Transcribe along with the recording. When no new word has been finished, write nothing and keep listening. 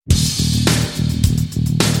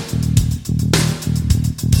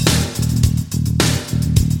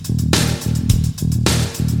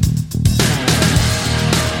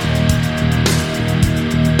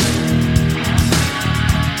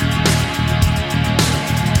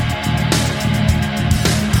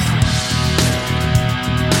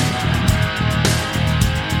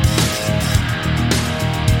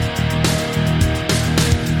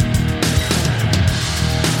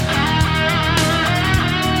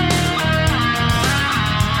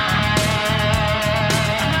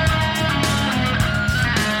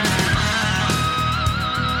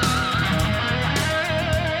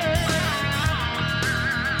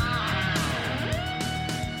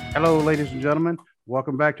Hello, ladies and gentlemen.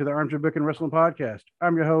 Welcome back to the Armchair Booking Wrestling Podcast.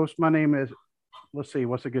 I'm your host. My name is, let's see,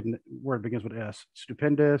 what's a good word begins with S?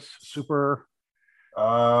 Stupendous, super.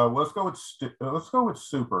 Let's go with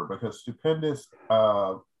super because stupendous.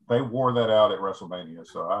 They wore that out at WrestleMania.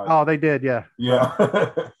 Oh, they did, yeah.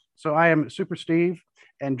 Yeah. So I am Super Steve,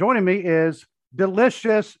 and joining me is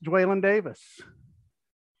delicious Dwaylen Davis.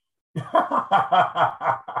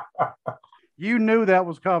 You knew that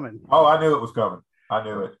was coming. Oh, I knew it was coming. I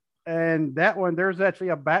knew it. And that one, there's actually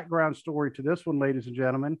a background story to this one, ladies and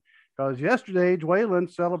gentlemen, because yesterday Dwaylen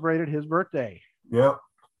celebrated his birthday. Yep.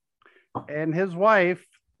 And his wife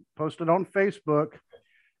posted on Facebook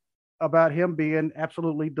about him being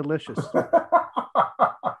absolutely delicious.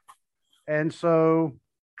 And so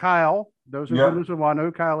Kyle, those who Yep. listen will know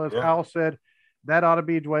who Kyle is. Yep. Kyle said that ought to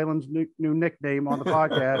be Dwaylen's new nickname on the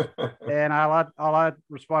podcast. And all I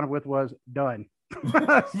responded with was done.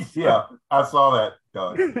 Yeah, I saw that.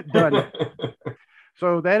 Done. Done.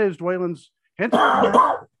 So that is Dwaylen's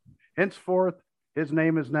henceforth. His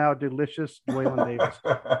name is now Delicious Dwaylen Davis.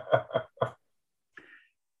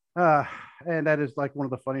 And that is like one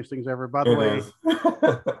of the funniest things ever. By the way,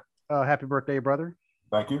 happy birthday, brother.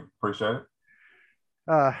 Thank you. Appreciate it.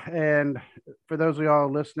 And for those of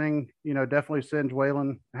y'all listening, definitely send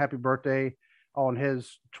Dwaylen happy birthday on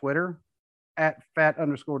his Twitter at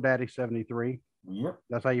 @fat_daddy73. Yep.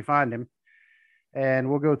 That's how you find him. And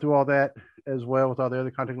we'll go through all that as well with all the other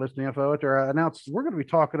contact listing info. After I announce, we're going to be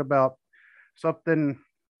talking about something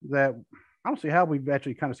that I don't see how we've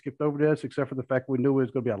actually kind of skipped over this, except for the fact we knew it was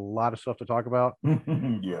going to be a lot of stuff to talk about.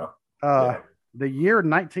 Yeah. The year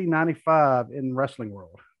 1995 in wrestling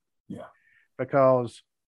world. Yeah. Because,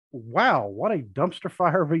 wow, what a dumpster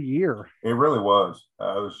fire of a year. It really was.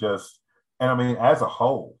 It was just, and I mean, as a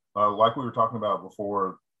whole, like we were talking about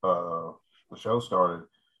before the show started,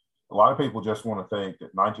 a lot of people just want to think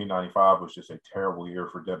that 1995 was just a terrible year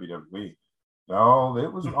for WWE. No,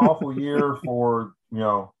 it was an awful year for,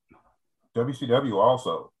 WCW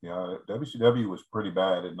also. WCW was pretty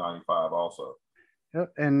bad in 95 also.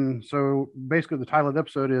 Yep. And so basically the title of the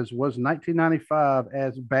episode was 1995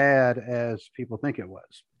 as bad as people think it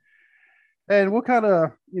was? And we'll kind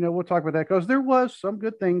of, we'll talk about that because there was some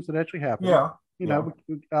good things that actually happened. Yeah.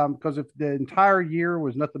 Because if the entire year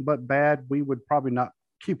was nothing but bad, we would probably not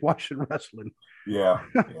keep watching wrestling. Yeah.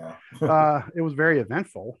 It was very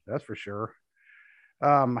eventful, that's for sure.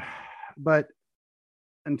 But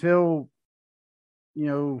until,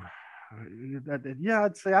 I'd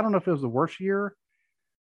say, I don't know if it was the worst year,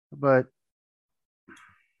 but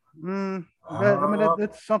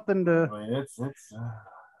it's something to. I mean, it's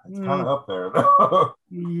kind of up there, though.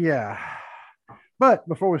 Yeah. But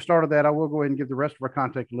before we started that, I will go ahead and give the rest of our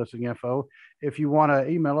contact listing info. If you want to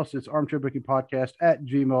email us, it's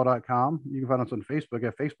armchairbookingpodcast@gmail.com. You can find us on Facebook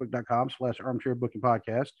at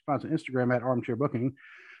facebook.com/armchairbookingpodcast. Find us on Instagram at armchairbooking.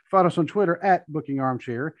 Find us on Twitter at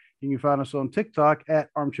bookingarmchair. You can find us on TikTok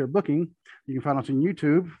at armchairbooking. You can find us on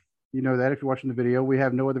YouTube. You know that if you're watching the video. We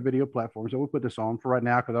have no other video platforms, so we'll put this on for right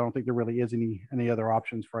now because I don't think there really is any other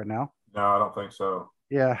options for right now. No, I don't think so.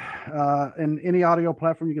 Yeah. And any audio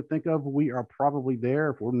platform you can think of, we are probably there.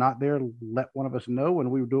 If we're not there, let one of us know,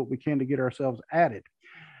 and we will do what we can to get ourselves added.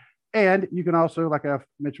 And you can also, like I've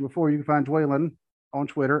mentioned before, you can find Dwaylen on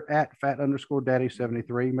Twitter at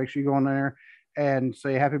 @fat_daddy73. Make sure you go on there and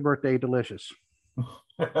say happy birthday, Delicious.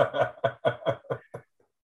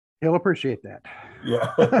 He'll appreciate that.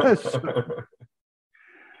 Yeah.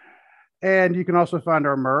 And you can also find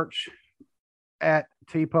our merch at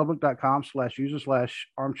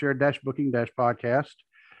tpublic.com/user/armchair-booking-podcast.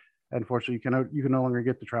 Unfortunately, you can no longer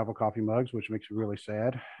get the travel coffee mugs, which makes me really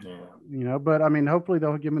sad. Yeah. But I mean, hopefully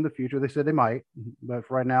they'll give them in the future. They said they might, but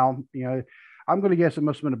for right now, I'm going to guess it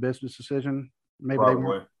must have been a business decision. Maybe they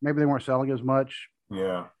weren't selling as much.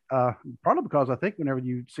 Yeah. Probably because I think whenever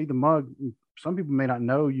you see the mug, some people may not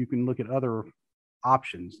know you can look at other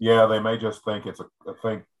options. Yeah, they may just think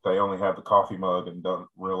think they only have the coffee mug and don't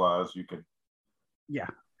realize you can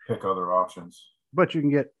pick other options. But you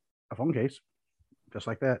can get a phone case just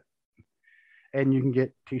like that. And you can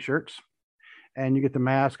get t-shirts and you get the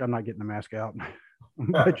mask. I'm not getting the mask out.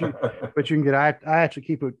 but you can get, I actually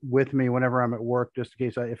keep it with me whenever I'm at work, just in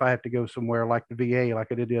case if I have to go somewhere like the VA, like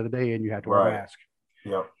I did the other day, and you have to wear a mask.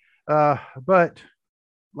 Yep. But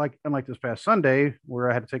unlike this past Sunday where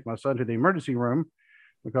I had to take my son to the emergency room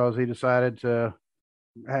because he decided to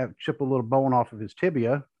chip a little bone off of his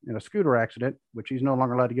tibia in a scooter accident, which he's no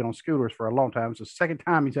longer allowed to get on scooters for a long time. It's the second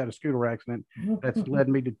time he's had a scooter accident that's led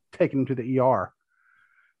me to taking him to the ER.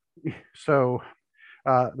 So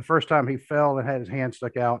the first time he fell and had his hand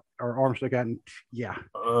stuck out or arm stuck out, and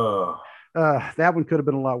That one could have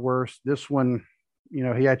been a lot worse. This one,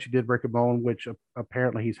 he actually did break a bone, which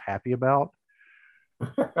apparently he's happy about.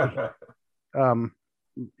 Um,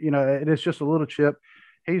 and it's just a little chip.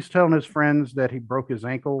 He's telling his friends that he broke his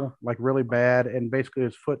ankle like really bad, and basically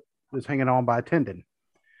his foot is hanging on by a tendon.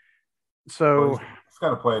 Well, So, he's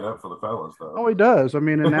got to play it up for the fellas, though. oh, he does. I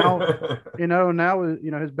mean, and now, now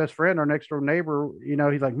his best friend, our next door neighbor,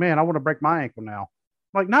 he's like, man, I want to break my ankle now.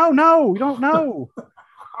 I'm like, no, you don't know. So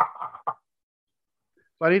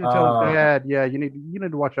I need to tell his dad, yeah, you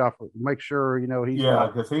need to watch out for, make sure he's yeah,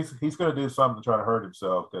 because he's going to do something to try to hurt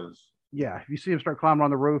himself. Because yeah, if you see him start climbing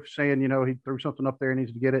on the roof, saying he threw something up there and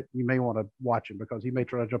needs to get it, you may want to watch him because he may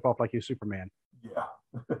try to jump off like he's Superman. yeah.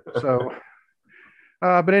 So,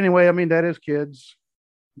 but anyway, I mean that is kids.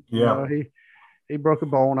 Yeah. He broke a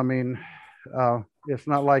bone. I mean, it's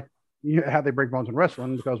not like how they break bones in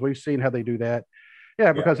wrestling because we've seen how they do that.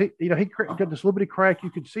 Yeah, because he got this little bitty crack. You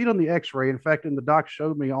could see it on the X-ray. In fact, and the doc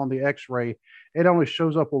showed me on the X-ray, it only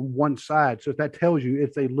shows up on one side. So if that tells you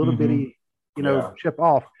it's a little bitty, chip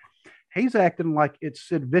off. He's acting like it's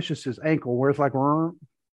Sid Vicious's ankle, where it's like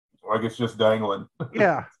it's just dangling.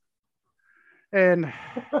 Yeah, and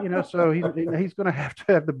so he's going to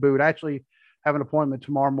have the boot. I actually have an appointment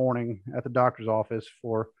tomorrow morning at the doctor's office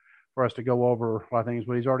for us to go over. I think is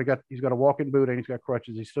what he's got a walking boot and he's got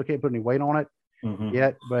crutches. He still can't put any weight on it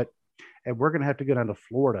yet, and we're going to have to go down to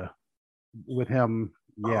Florida with him.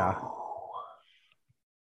 Yeah.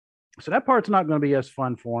 So that part's not going to be as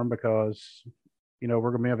fun for him because, we're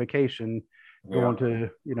going to be on vacation going to,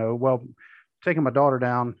 taking my daughter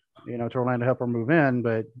down, to Orlando to help her move in,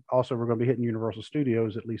 but also we're going to be hitting Universal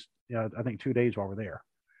Studios at least, I think 2 days while we're there.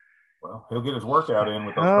 Well, he'll get his workout in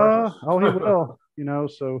with those crutches. Oh, he will,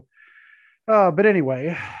 so, but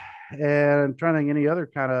anyway, and I'm trying to think any other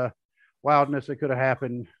kind of wildness that could have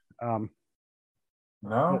happened. No,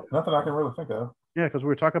 nothing I can really think of. Yeah, because we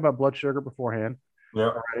were talking about blood sugar beforehand.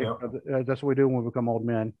 Yeah, that's what we do when we become old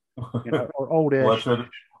men, or oldish.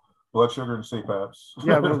 Blood sugar and CPAPs.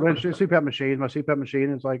 Yeah, CPAP machines. My CPAP machine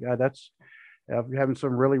is like that's having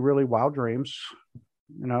some really really wild dreams,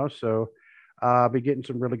 So I'll be getting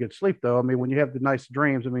some really good sleep though. I mean, when you have the nice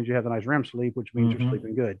dreams, it means you have the nice REM sleep, which means you're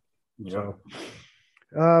sleeping good. Yeah. So,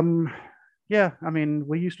 yeah. I mean,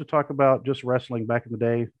 we used to talk about just wrestling back in the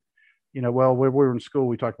day. Well, when we were in school,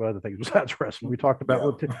 we talked about other things besides wrestling. We talked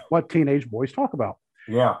about what teenage boys talk about.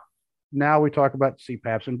 Yeah. Now we talk about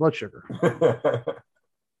CPAPs and blood sugar.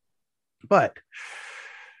 But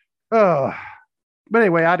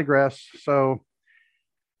anyway, I digress. So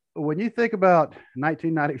when you think about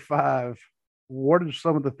 1995, what are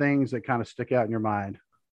some of the things that kind of stick out in your mind?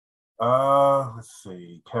 Let's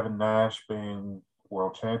see. Kevin Nash being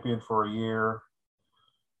world champion for a year.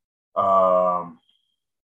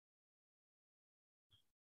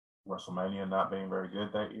 WrestleMania not being very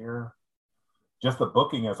good that year. Just the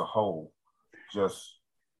booking as a whole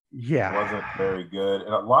wasn't very good.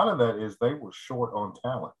 And a lot of that is they were short on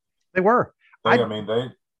talent. They were. They it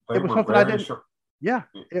were was something I didn't. Short. Yeah,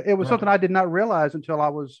 it was something I did not realize until I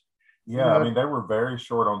was. Yeah, I mean they were very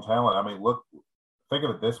short on talent. I mean, think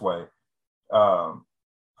of it this way,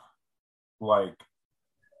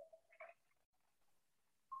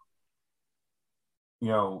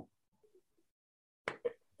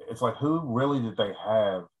 it's like who really did they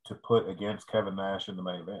have to put against Kevin Nash in the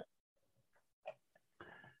main event?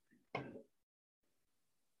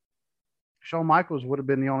 Shawn Michaels would have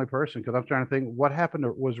been the only person because I'm trying to think what happened.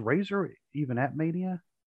 Was Razor even at Mania?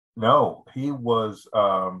 No, he was.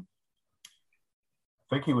 I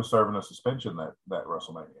think he was serving a suspension that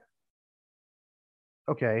WrestleMania.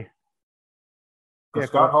 Okay. Because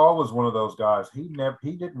Scott Hall was one of those guys. He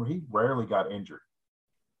rarely got injured.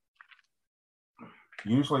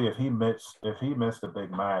 Usually, if he missed a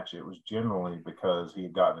big match, it was generally because he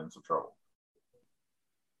had gotten in some trouble.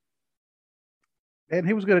 And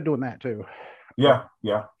he was good at doing that too. Yeah.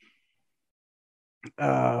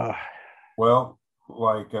 Well,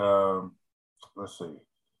 let's see.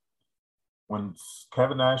 When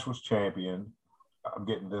Kevin Nash was champion, I'm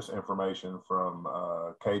getting this information from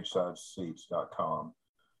CagesideSeats.com.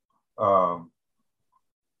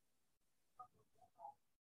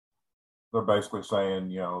 They're basically saying,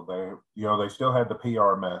 they still had the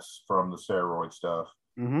PR mess from the steroid stuff.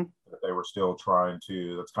 Mm-hmm. They were still trying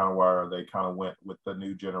to. That's kind of why they kind of went with the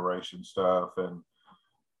new generation stuff and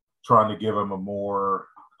trying to give them a more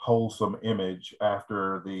wholesome image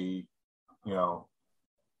after the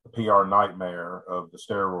PR nightmare of the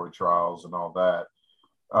steroid trials and all that.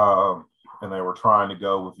 And they were trying to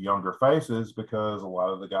go with younger faces because a lot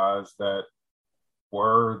of the guys that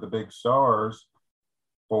were the big stars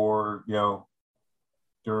for,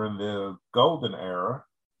 during the golden era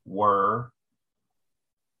were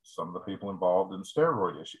some of the people involved in the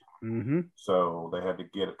steroid issue. Mm-hmm. So they had to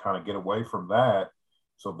get away from that.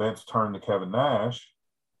 So Vince turned to Kevin Nash,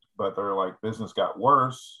 but they're like, business got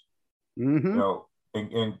worse. Mm-hmm. You know,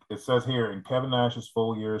 and it says here, in Kevin Nash's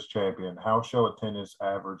full year as champion, house show attendance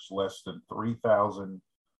averaged less than 3,000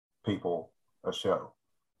 people a show,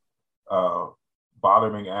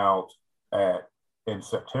 bottoming out in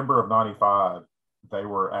September of '95, they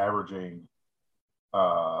were averaging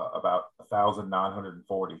about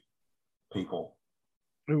 1,940 people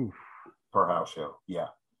Oof. per house show. Yeah.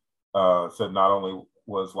 So not only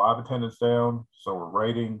was live attendance down, so were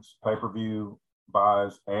ratings, pay-per-view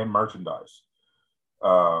buys, and merchandise.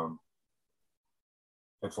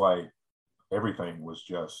 It's like everything was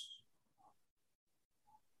just,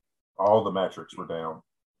 all the metrics were down,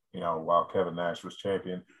 while Kevin Nash was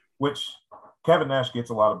champion, which Kevin Nash gets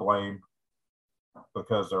a lot of blame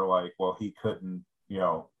because they're like, well, he couldn't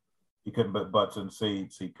put butts in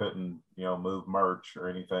seats. He couldn't, move merch or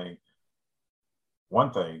anything.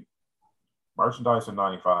 One thing, merchandise in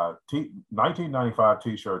 1995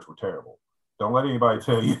 t-shirts were terrible. Don't let anybody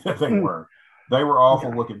tell you that they weren't. They were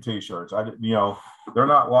awful looking t-shirts. They're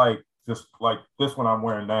not like just like this one I'm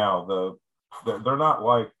wearing now. They're not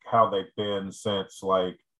like how they've been since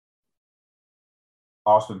like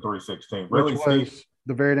Austin 316. Really, which was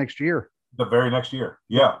the very next year. The very next year,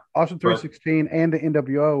 yeah. Austin 316 and the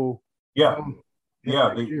NWO. Yeah,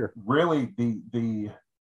 yeah.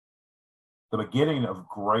 The beginning of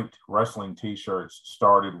great wrestling t-shirts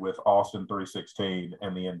started with Austin 316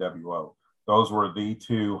 and the NWO. Those were the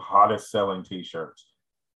two hottest selling t-shirts.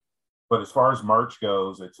 But as far as merch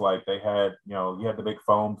goes, it's like they had, you had the big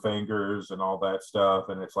foam fingers and all that stuff.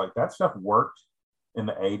 And it's like that stuff worked in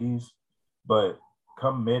the 80s. But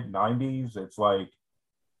come mid 90s, it's like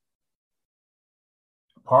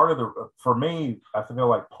for me, I feel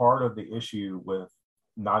like part of the issue with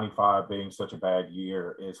 95 being such a bad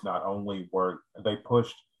year is not only were they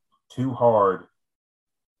pushed too hard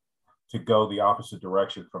to go the opposite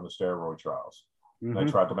direction from the steroid trials. Mm-hmm. They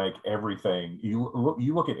tried to make everything. You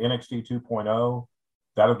look at NXT 2.0,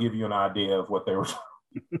 that'll give you an idea of what they were.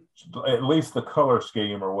 At least the color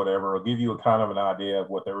scheme or whatever will give you a kind of an idea of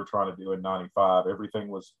what they were trying to do in 95. Everything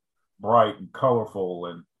was bright and colorful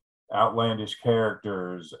and outlandish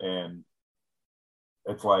characters, and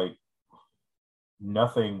it's like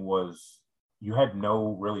nothing was. You had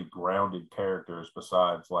no really grounded characters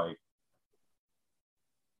besides like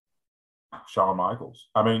Shawn Michaels.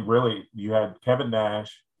 I mean, really, you had Kevin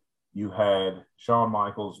Nash, you had Shawn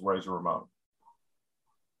Michaels, Razor Ramon,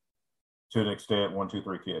 to an extent,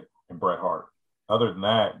 1-2-3 Kid, and Bret Hart. Other than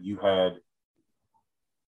that, you had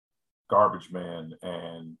Garbage Man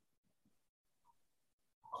and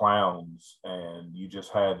clowns, and you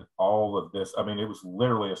just had all of this. I mean, it was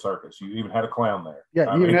literally a circus. You even had a clown there.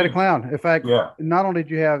 Yeah, you even had a clown. In fact, not only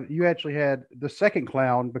did you actually had the second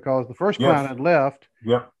clown, because the first clown had left.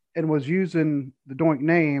 Yep. And was using the Doink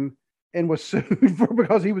name and was sued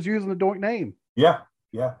because he was using the Doink name. Yeah,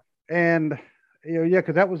 yeah. And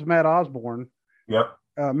because that was Matt Osborne. Yep.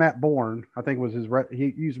 Matt Bourne, I think was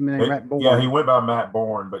he used the name Matt Bourne. Yeah, he went by Matt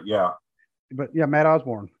Bourne, but yeah. But yeah, Matt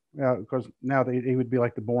Osborne. Yeah, because now he would be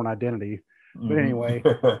like the Bourne identity. But anyway,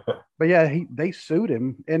 but yeah, they sued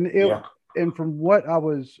him, and and from what I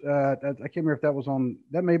was, I can't remember if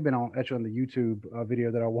that may have been actually on the YouTube video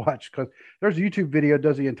that I watched, because there's a YouTube video that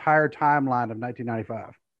does the entire timeline of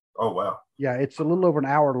 1995. Oh, wow. Yeah, it's a little over an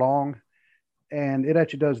hour long, and it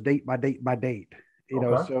actually does date by date by date.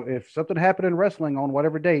 So if something happened in wrestling on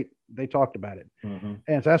whatever date, they talked about it. Mm-hmm.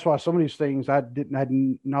 And so that's why some of these things I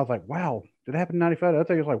was like, wow, did it happen in 95? I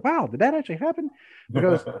think it was like, wow, did that actually happen?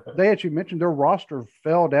 Because they actually mentioned their roster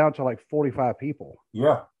fell down to like 45 people.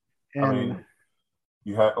 Yeah. And I mean,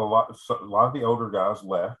 you had a lot of the older guys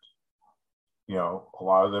left. A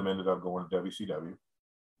lot of them ended up going to WCW,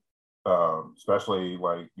 especially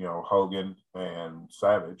like, Hogan and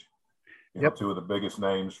Savage, two of the biggest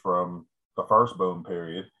names from the first boom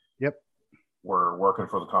period. Yep. Were working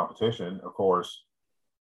for the competition. Of course,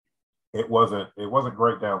 it wasn't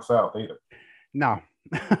great down south either. No,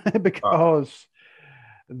 because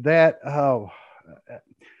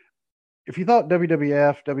if you thought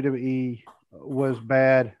WWF, WWE was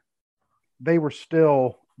bad, they were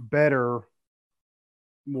still better,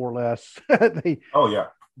 more or less.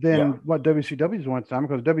 Than what WCW's one time,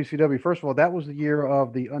 because WCW, first of all, that was the year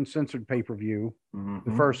of the uncensored pay-per-view,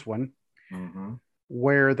 the first one,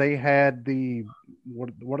 where they had the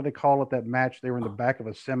what do they call it? That match, they were in the back of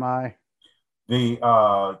a semi.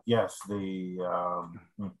 I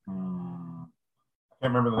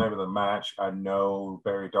Can't remember the name of the match. I know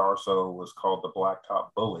Barry Darsow was called the Blacktop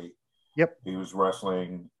Bully. Yep. He was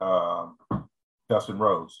wrestling Dustin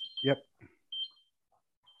Rhodes. Yep.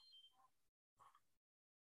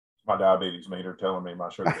 My diabetes meter telling me my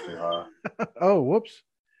sugar's too high. Oh, whoops.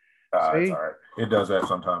 It's all right. It does that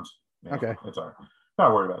sometimes. Yeah, okay. It's all right.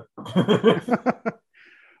 Not worried about it.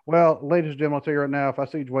 Well, ladies and gentlemen, I'll tell you right now, if I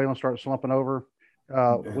see Dwayne start slumping over,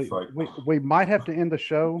 we might have to end the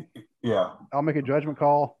show. Yeah. I'll make a judgment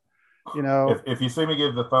call. You know, if you see me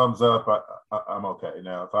give the thumbs up, I'm okay.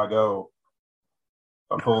 Now, if I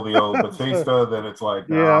pull the old Batista, then it's like,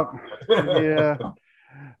 nah. Yeah.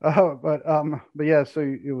 But yeah, so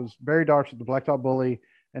it was Barry Darsow, the Blacktop Bully,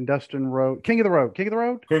 and Dustin Rhodes, King of the Road.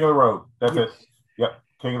 That's it. Yep,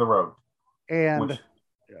 King of the Road. And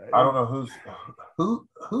I don't know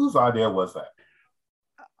whose idea was that.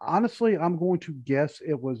 Honestly, I'm going to guess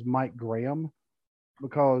it was Mike Graham,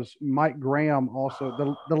 because Mike Graham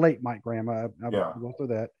also the late Mike Graham. I go through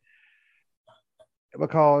that,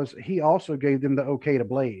 because he also gave them the okay to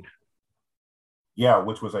Blade. Yeah,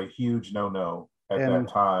 which was a huge no-no at that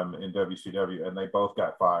time in WCW, and they both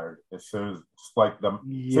got fired as soon as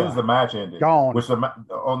soon as the match ended. Gone. Which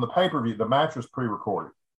on the pay-per-view, the match was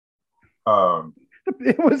pre-recorded.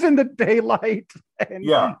 It was in the daylight, and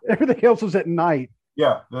everything else was at night.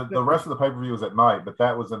 Yeah, the rest of the pay-per-view was at night, but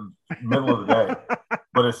that was in the middle of the day.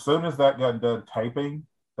 But as soon as that got done taping,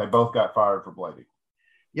 they both got fired for blading.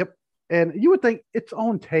 Yep. And you would think it's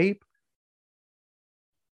on tape.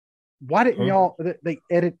 Why didn't they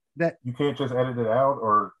edit that? You can't just edit it out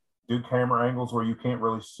or do camera angles where you can't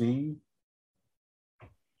really see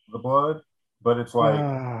the blood. But it's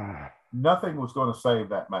like nothing was going to save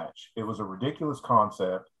that match. It was a ridiculous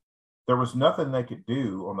concept. There was nothing they could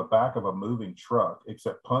do on the back of a moving truck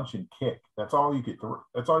except punch and kick. That's all you could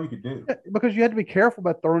do. Because you had to be careful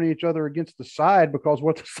about throwing each other against the side, because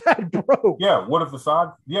what if the side broke? Yeah, what if the side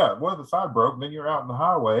broke? And then you're out in the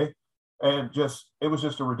highway, and it was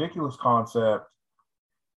just a ridiculous concept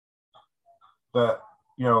that,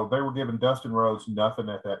 they were giving Dustin Rhodes nothing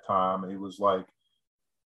at that time. It was like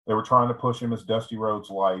they were trying to push him as Dusty Rhodes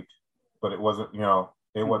Light, but it wasn't,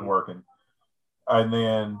 it wasn't working. And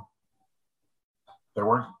then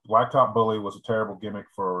Blacktop Bully was a terrible gimmick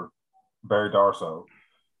for Barry Darsow.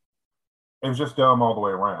 It was just dumb all the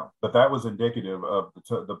way around. But that was indicative of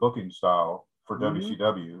the booking style for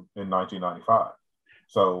WCW in 1995.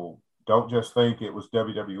 So don't just think it was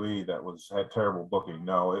WWE that had terrible booking.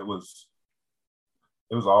 No, it was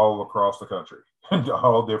all across the country,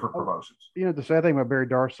 all different promotions. The sad thing about Barry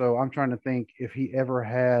Darsow, I'm trying to think if he ever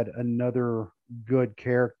had another good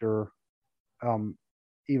character,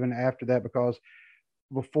 even after that, because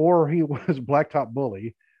before he was Blacktop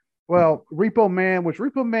Bully, Repo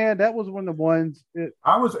Man, that was one of the ones.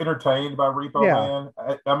 I was entertained by Repo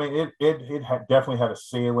Man. I mean, it definitely had a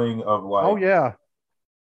ceiling of like. Oh yeah.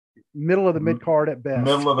 Middle of the mid card at best.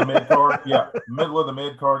 Middle of the mid card, yeah. Middle of the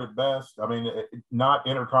mid card at best. I mean, not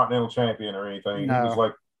Intercontinental Champion or anything. No. He was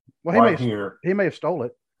like, he may have stole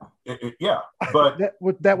it. Yeah, but that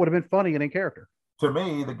would have been funny and in character. To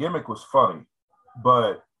me, the gimmick was funny,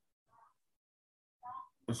 but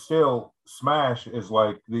it's still Smash is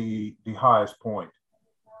like the highest point.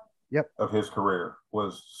 Yep. Of his career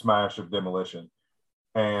was Smash of Demolition,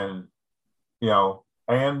 and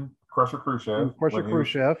and Crusher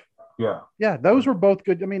Khrushchev. Yeah, those were both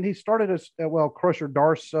good. I mean, he started as Crusher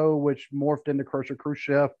Darsow, which morphed into Crusher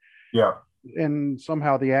Khrushchev. Yeah, and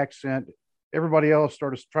somehow the accent. Everybody else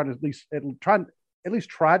started trying to at least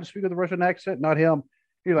try to speak with a Russian accent. Not him.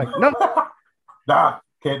 He's like, no, nah,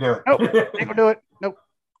 can't do it. Nope, ain't gonna do it. Nope.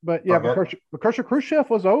 But yeah, Crusher Khrushchev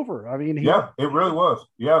was over. I mean, it really was.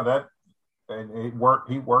 Yeah, and it worked.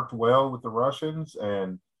 He worked well with the Russians,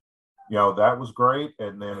 and that was great.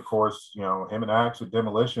 And then of course, him and Axe with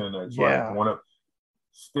Demolition. It's like one of.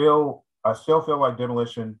 I still feel like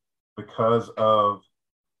Demolition, because of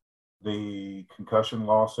the concussion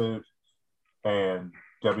lawsuit and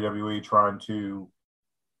WWE trying to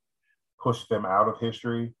push them out of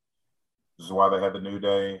history. This is why they had the New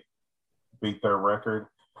Day beat their record.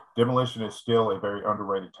 Demolition is still a very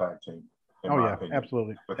underrated tag team, in my opinion.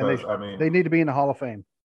 Absolutely. Because they need to be in the Hall of Fame.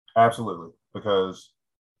 Absolutely, because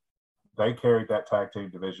they carried that tag team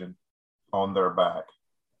division on their back,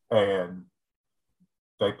 and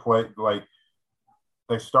they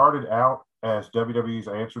started out as WWE's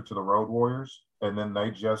answer to the Road Warriors, and then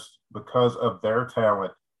they just, because of their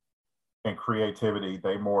talent and creativity,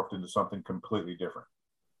 they morphed into something completely different.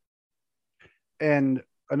 And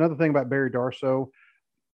another thing about Barry Darsow,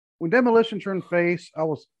 when Demolition turned face, I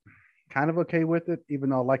was kind of okay with it, even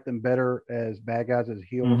though I liked them better as bad guys, as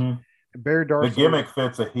heels. Barry The Darsow, gimmick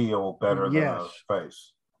fits a heel better than yes, a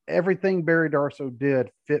face. everything Barry Darsow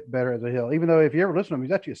did fit better as a heel. Even though if you ever listen to him,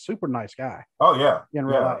 he's actually a super nice guy Oh yeah, in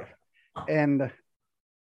real yeah, life. And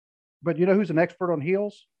but you know who's an expert on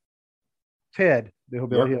heels? Ted, the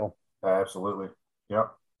Hillbilly yep, Heel. absolutely,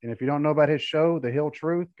 yep. And if you don't know about his show, The Hill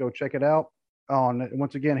Truth, go check it out. On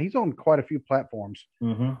once again, he's on quite a few platforms.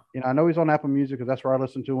 Mm-hmm. You know, I know he's on Apple Music because that's where I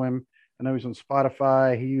listen to him. I know he's on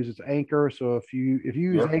Spotify. He uses Anchor, so if you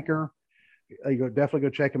use Yep. Anchor, you go definitely go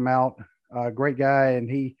check him out. Great guy, and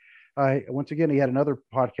he once again he had another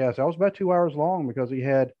podcast. I was about 2 hours long because he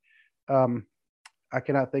had um, I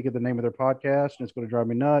cannot think of the name of their podcast, and it's going to drive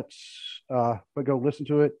me nuts. But go listen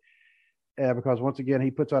to it because once again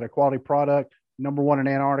he puts out a quality product. Number one in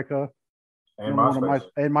Antarctica, And number one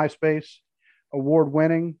MySpace. in MySpace, award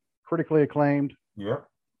winning, critically acclaimed. Yep.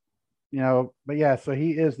 You know, but yeah, so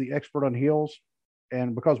he is the expert on heels,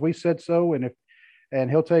 and because we said so, and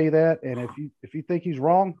he'll tell you that, and if you think he's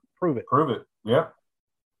wrong, prove it. Prove it. Yep.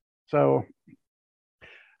 So,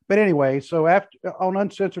 but anyway, so after on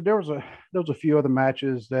Uncensored, there was a few other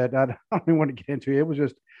matches that I don't even want to get into. It was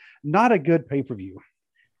just not a good pay per view,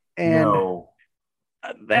 and No.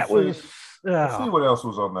 that was. Let's see what else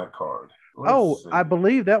was on that card. Oh, I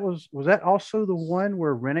believe that was that also the one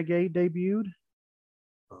where Renegade debuted?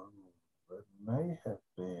 It may have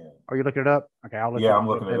been. Are you looking it up? Okay, I'll let you. Yeah, I'm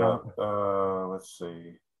looking it up. Let's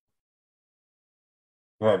see.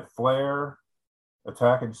 You had Flair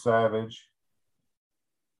attacking Savage.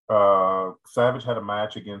 Savage had a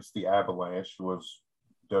match against the Avalanche, who was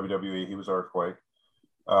WWE. He was Earthquake.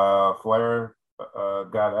 Flair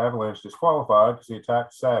got Avalanche disqualified because he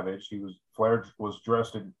attacked Savage. Flair was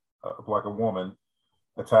dressed in like a woman,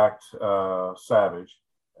 attacked Savage,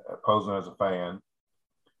 posing as a fan.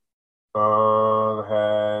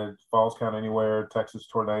 Had Falls Count Anywhere, Texas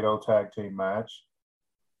Tornado tag team match.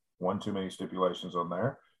 One too many stipulations on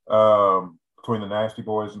there. Between the Nasty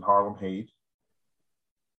Boys and Harlem Heat.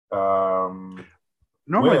 Normally,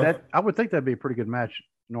 I would think that'd be a pretty good match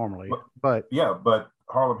normally, but yeah, but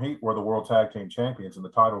Harlem Heat were the World Tag Team Champions, and the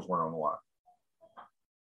titles weren't on the line.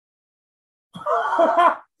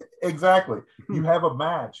 Exactly. You have a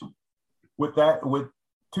match with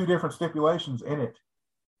two different stipulations in it,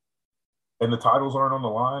 and the titles aren't on the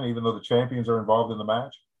line, even though the champions are involved in the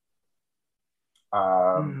match.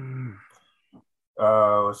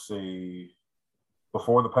 Let's see.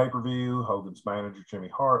 Before the pay-per-view, Hogan's manager, Jimmy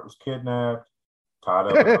Hart, was kidnapped, tied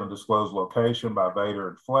up in an undisclosed location by Vader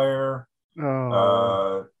and Flair.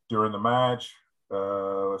 During the match,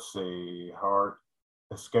 let's see, Hart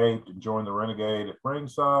escaped and joined the Renegade at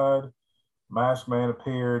ringside. Masked Man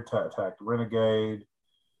appeared, attacked the Renegade.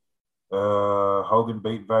 Hogan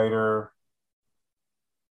beat Vader.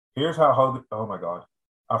 Here's how Hogan, oh my God,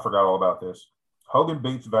 I forgot all about this. Hogan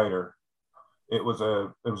beats Vader. It was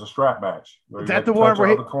a strap match. Is that the one where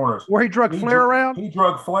he drug Flair around? He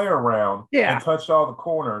drug Flair around and touched all the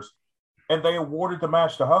corners, and they awarded the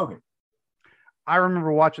match to Hogan. I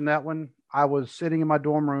remember watching that one. I was sitting in my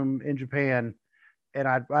dorm room in Japan, and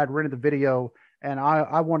I'd rented the video, and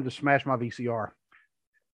I wanted to smash my VCR.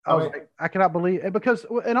 I cannot believe it because,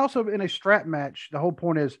 and also in a strap match, the whole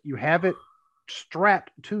point is you have it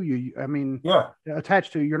strapped to you. I mean,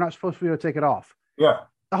 attached to you. You're not supposed to be able to take it off. Yeah.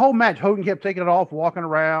 The whole match, Hogan kept taking it off, walking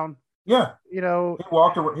around. Yeah. You know, he'd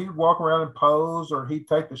walk around and pose, or he'd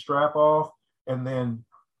take the strap off and then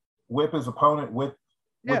whip his opponent with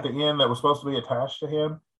the end that was supposed to be attached to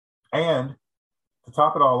him. And to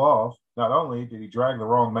top it all off, not only did he drag the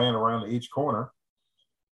wrong man around to each corner,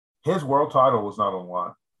 his world title was not on the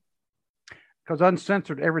line. Because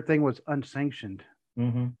Uncensored, everything was unsanctioned.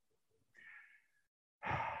 Mm-hmm.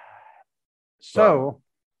 So,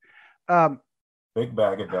 big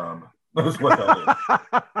bag of dumb. That's what that is.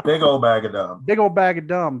 Big old bag of dumb. Big old bag of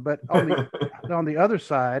dumb. But on the other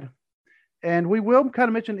side, and we will kind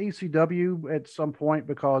of mention ECW at some point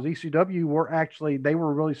because ECW they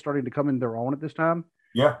were really starting to come in their own at this time.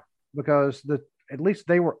 Yeah. Because at least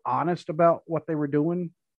they were honest about what they were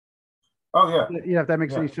doing. Oh yeah. You know, if that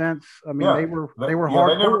makes any sense. I mean, they were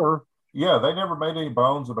hardcore. They never made any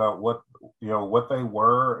bones about what they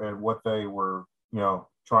were and what they were,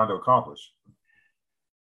 trying to accomplish.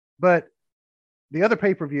 But the other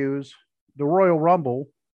pay-per-views, the Royal Rumble,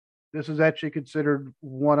 this is actually considered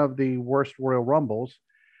one of the worst Royal Rumbles,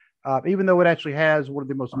 even though it actually has one of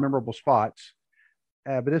the most memorable spots.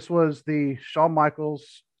 But this was the Shawn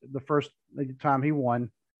Michaels, the first time he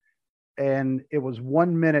won, and it was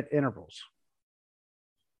 1 minute intervals.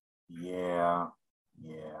 Yeah.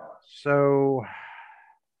 So,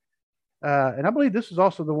 and I believe this is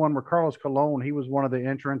also the one where Carlos Colon, he was one of the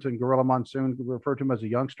entrants, and Gorilla Monsoon referred to him as a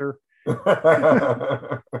youngster.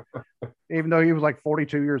 Even though he was like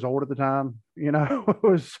 42 years old at the time, it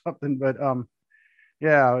was something. But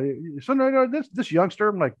yeah. So no, this youngster,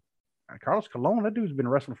 I'm like Carlos Colon, that dude's been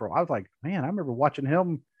wrestling for a while. I was like, man, I remember watching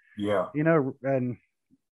him, Yeah. And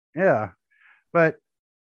yeah, but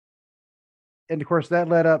and of course that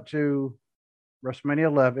led up to WrestleMania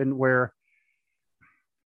 11, where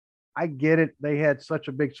I get it. They had such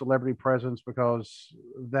a big celebrity presence because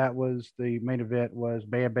that was the main event was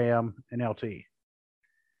Bam Bam and LT.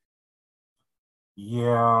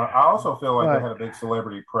 Yeah. I also feel like they But had a big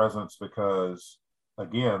celebrity presence because,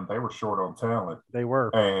 again, they were short on talent they were.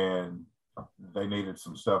 and they needed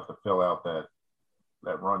some stuff to fill out that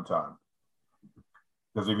runtime.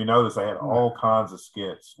 Because if you notice, they had all kinds of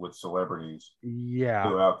skits with celebrities Yeah.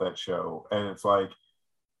 throughout that show, and it's like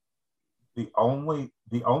the only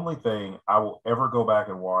thing I will ever go back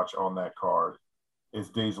and watch on that card is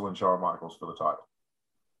Diesel and Shawn Michaels for the title.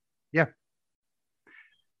 Yeah.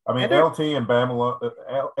 I mean, LT and Bam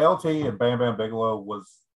Bam Bigelow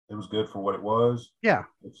was good for what it was. Yeah.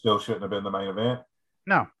 It still shouldn't have been the main event.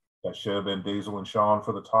 No. That should have been Diesel and Shawn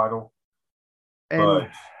for the title. And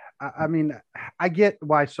I mean, I get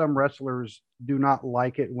why some wrestlers do not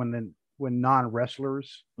like it when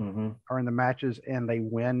non-wrestlers are in the matches and they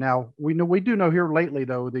win. Now we do know here lately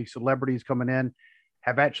though the celebrities coming in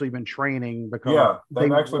have actually been training because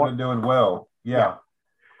they've actually been doing well. Yeah.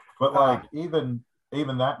 But like even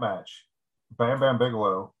that match, Bam Bam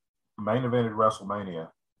Bigelow main evented WrestleMania.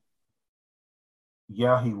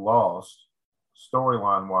 Yeah, he lost.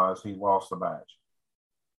 Storyline wise, he lost the match.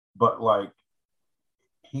 But like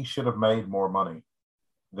he should have made more money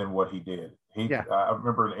than what he did. I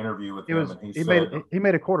remember an interview with him, and he said he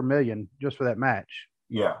made $250,000 just for that match.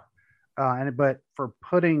 Yeah, but for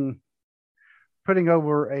putting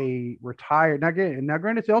over a retired now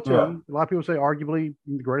granted it's LT. A lot of people say arguably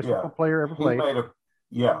the greatest football player ever played.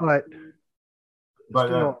 But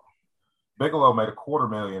still, Bigelow made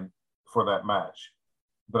 $250,000 for that match,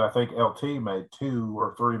 but I think LT made $2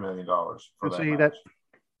 or $3 million for that match.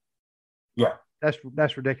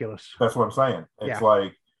 That's ridiculous. That's what I'm saying. It's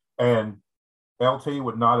like, and LT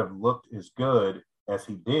would not have looked as good as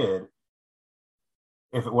he did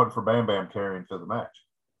if it wasn't for Bam Bam carrying through the match.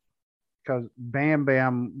 Because Bam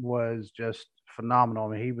Bam was just phenomenal.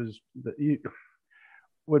 I mean, he was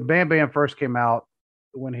when Bam Bam first came out,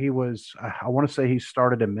 when he was, I want to say he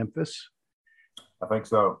started in Memphis. I think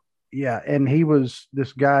so. Yeah, and he was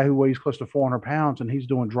this guy who weighs close to 400 pounds, and he's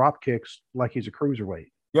doing drop kicks like he's a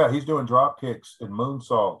cruiserweight. Yeah, he's doing drop kicks and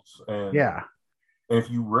moonsaults. And if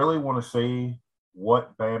you really want to see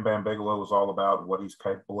what Bam Bam Bigelow is all about and what he's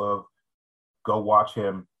capable of, go watch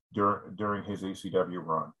him during his ECW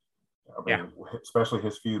run. I mean, especially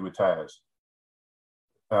his feud with Taz.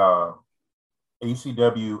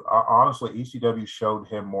 ECW, honestly, ECW showed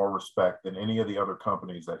him more respect than any of the other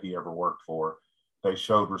companies that he ever worked for. They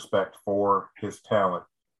showed respect for his talent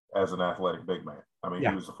as an athletic big man. I mean,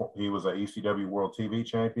 he was an ECW World TV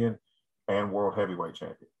Champion and World Heavyweight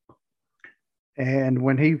Champion. And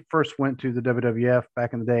when he first went to the WWF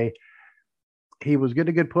back in the day, he was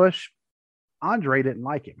getting a good push. Andre didn't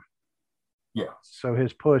like him. Yeah. So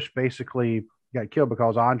his push basically got killed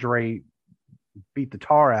because Andre beat the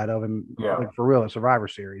tar out of him, like for real, at Survivor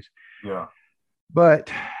Series. Yeah.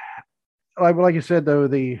 But like you said, though,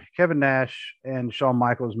 the Kevin Nash and Shawn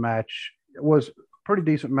Michaels match was a pretty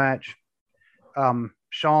decent match.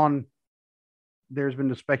 Shawn, there's been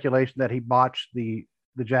the speculation that he botched the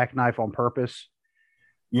jackknife on purpose.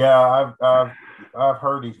 Yeah, I've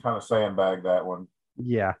heard he's kind of sandbagged that one.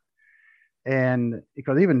 Yeah. And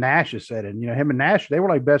because even Nash has said it, him and Nash, they were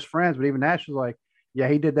like best friends, but even Nash was like, yeah,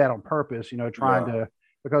 he did that on purpose, trying to,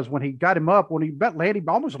 because when he got him up, when he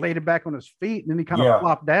almost laid him back on his feet, and then he kind of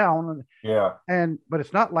flopped down. But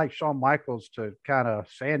it's not like Shawn Michaels to kind of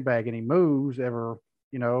sandbag any moves ever,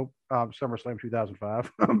 SummerSlam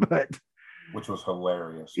 2005, but which was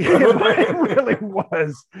hilarious. It really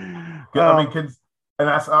was. I mean, and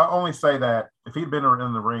I only say that if he'd been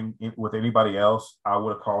in the ring with anybody else, I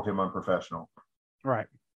would have called him unprofessional. Right.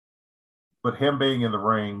 But him being in the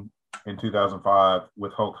ring in 2005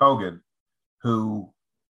 with Hulk Hogan, who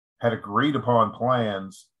had agreed upon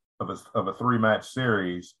plans of a 3-match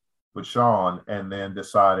series with Shawn, and then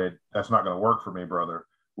decided that's not going to work for me, brother.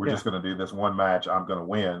 We're just going to do this one match. I'm going to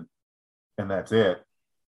win, and that's it.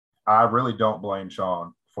 I really don't blame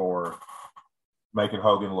Shawn for making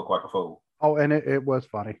Hogan look like a fool. Oh, and it was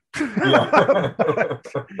funny. But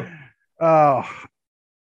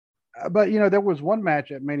there was one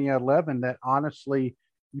match at Mania 11 that honestly,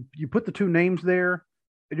 you put the two names there,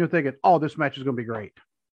 and you're thinking, oh, this match is going to be great.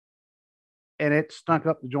 and it stunk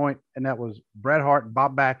up the joint, and that was Bret Hart and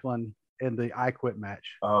Bob Backlund in the I Quit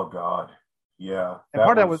match. Oh God, yeah. And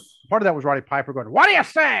part of that was Roddy Piper going, "What do you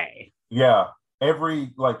say?" Yeah,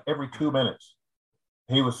 every 2 minutes,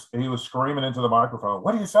 he was screaming into the microphone.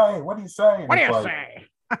 What do you say? What do you say? And what do you say?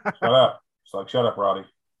 Shut up! It's like, shut up, Roddy.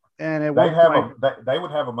 And they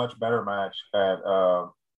would have a much better match at.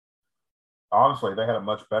 Honestly, they had a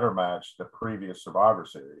much better match the previous Survivor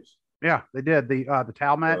Series. Yeah, they did the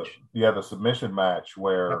towel match. The submission match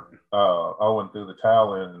where Owen threw the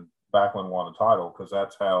towel in and Backlund won the title, because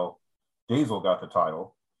that's how Diesel got the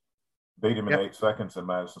title. Beat him in 8 seconds in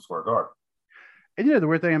Madison Square Garden. And the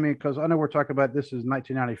weird thing, I mean, because I know we're talking about this is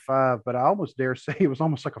 1995, but I almost dare say it was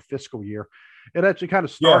almost like a fiscal year. It actually kind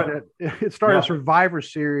of started. It started a Survivor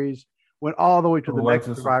Series, went all the way to the next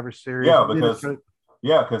Survivor Series.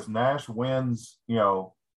 Yeah, because Nash wins, in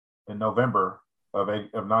November of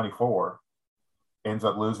 94, ends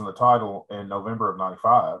up losing the title in November of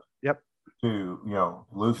 95. Yep. To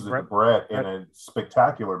loses it to Bret in a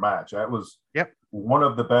spectacular match. That was one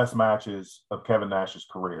of the best matches of Kevin Nash's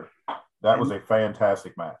career. That was a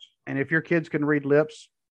fantastic match. And if your kids can read lips,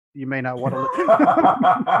 you may not want to look.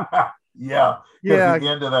 Yeah. The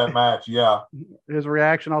end of that match. Yeah. His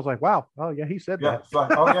reaction, I was like, wow. Oh, yeah, he said that. It's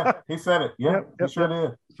like, oh, yeah, he said it. Yeah, he sure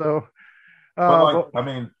did. So,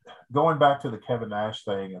 going back to the Kevin Nash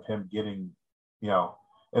thing of him getting,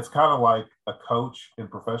 it's kind of like a coach in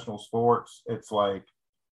professional sports. It's like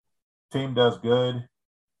team does good.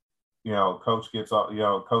 Coach gets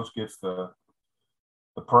the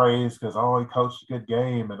praise because, he coached a good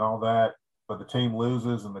game and all that. But the team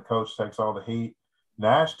loses and the coach takes all the heat.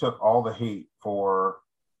 Nash took all the heat for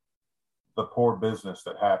the poor business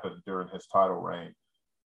that happened during his title reign.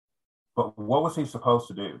 But what was he supposed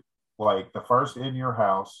to do? Like, the first In Your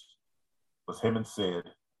House was him and Sid.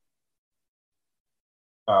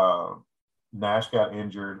 Nash got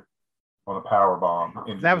injured on a power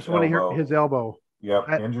bomb. That was when he hurt his elbow. Yep,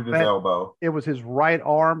 injured his elbow. It was his right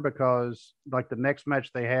arm because, like, the next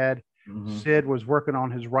match they had, Sid was working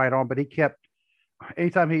on his right arm, but he kept,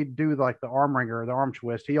 anytime he'd do like the arm wringer or the arm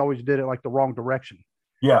twist, he always did it like the wrong direction.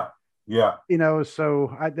 Yeah.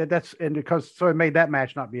 So it made that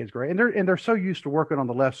match not be as great. And they're so used to working on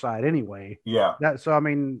the left side anyway. Yeah. So I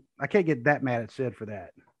mean, I can't get that mad at Sid for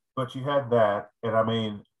that. But you had that, and I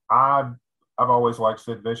mean, I've always liked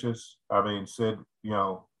Sid Vicious. I mean, Sid,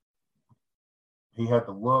 he had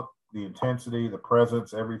the look, the intensity, the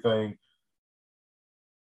presence, everything.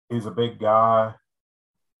 He's a big guy,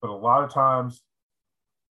 but a lot of times,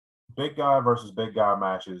 big guy versus big guy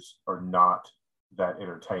matches are not that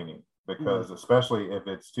entertaining, because especially if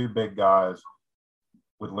it's two big guys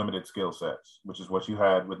with limited skill sets, which is what you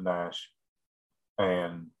had with Nash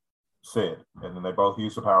and Sid. And then they both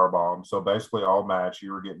used the power bomb. So basically all match,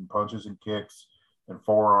 you were getting punches and kicks and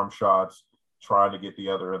forearm shots trying to get the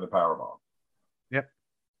other in the power bomb. Yep.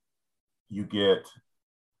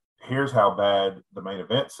 Here's how bad the main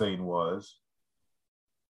event scene was.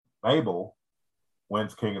 Mabel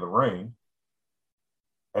wins King of the Ring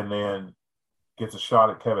and then gets a shot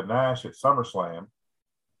at Kevin Nash at SummerSlam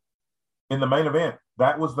in the main event.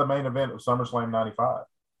 That was the main event of SummerSlam 95.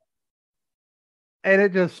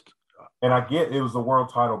 And I get it was the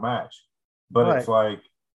world title match, but It's like,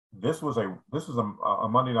 this was a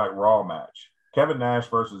Monday Night Raw match. Kevin Nash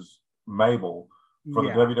versus Mabel for the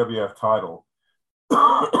WWF title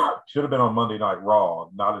should have been on Monday Night Raw,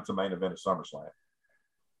 not at the main event of SummerSlam.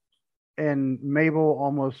 And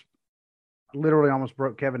Mabel literally almost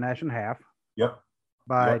broke Kevin Nash in half. Yep.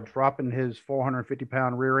 By dropping his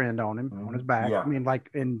 450-pound rear end on him, on his back. Yeah. I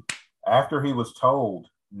mean, after he was told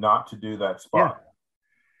not to do that spot. Yeah.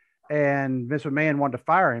 And Vince McMahon wanted to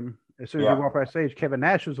fire him. As soon as he walked off stage, Kevin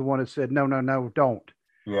Nash was the one that said, no, don't.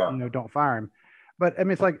 Yeah. Don't fire him. But I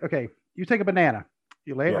mean, it's like, okay, you take a banana,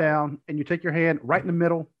 you lay it down, and you take your hand right in the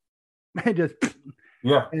middle and just,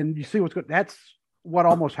 and you see what's good. That's what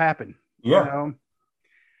almost happened. Yeah.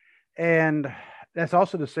 And that's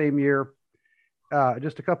also the same year,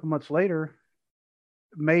 just a couple months later,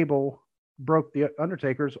 Mabel broke the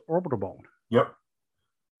Undertaker's orbital bone. Yep.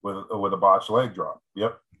 With a botched leg drop.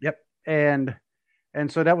 Yep. And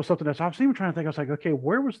so that was something else. I was even trying to think. I was like, okay,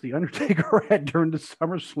 where was the Undertaker at during the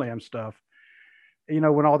SummerSlam stuff?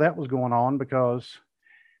 When all that was going on, because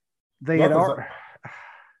they had. I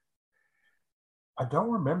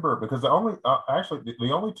don't remember, because the only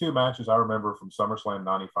two matches I remember from SummerSlam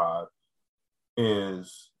 95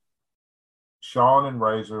 is Shawn and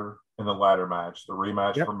Razor in the ladder match, the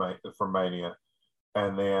rematch from Mania,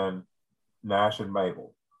 and then Nash and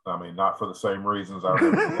Mabel. I mean, not for the same reasons I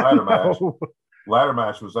remember the ladder match. Ladder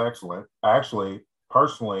match was excellent. Actually,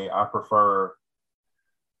 personally, I prefer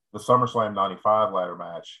the SummerSlam 95 ladder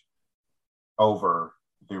match over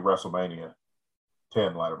the WrestleMania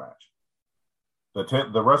 10 ladder match. The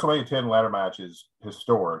WrestleMania 10 ladder match is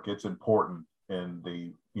historic. It's important in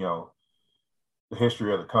the the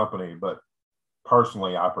history of the company. But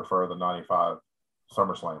personally, I prefer the 95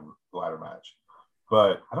 SummerSlam ladder match.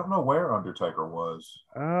 But I don't know where Undertaker was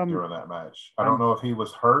during that match. I don't know if he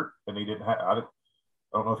was hurt and he didn't have. I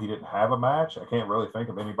don't know if he didn't have a match. I can't really think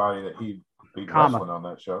of anybody that he beat wrestling on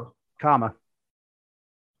that show. Kama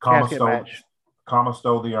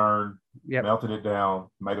stole the urn, yep. Melted it down,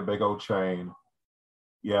 made a big old chain.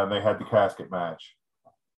 Yeah, and they had the casket match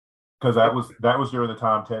because that was during the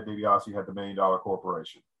time Ted DiBiase had the $1 Million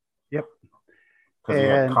Corporation. Yep. Because he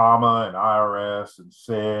had Kama and IRS and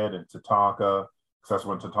Sid and Tatanka. Because that's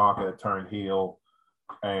when Tatanka had turned heel,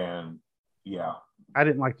 and yeah, I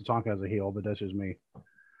didn't like Tatanka as a heel, but that's just me.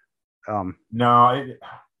 No,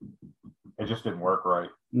 it just didn't work right.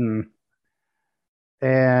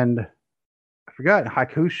 And I forgot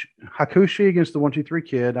Hakushi against the 1-2-3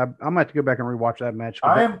 Kid. I might have to go back and rewatch that match.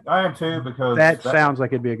 I am too, because that sounds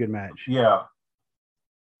like it'd be a good match. Yeah.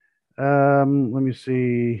 Let me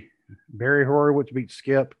see. Barry Horowitz beat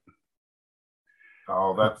Skip.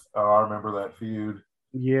 Oh, I remember that feud.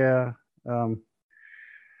 Yeah.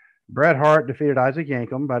 Bret Hart defeated Isaac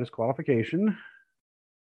Yankem by disqualification.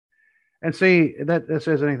 And see, that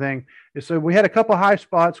says anything. So we had a couple high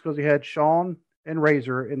spots because you had Shawn and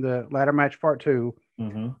Razor in the ladder match part 2.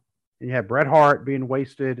 Mm-hmm. And you had Bret Hart being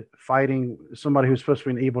wasted fighting somebody who's supposed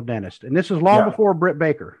to be an evil dentist. And this is long before Britt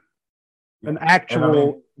Baker, an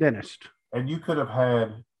actual dentist. And you could have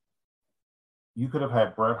had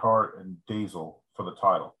Bret Hart and Diesel for the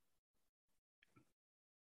title.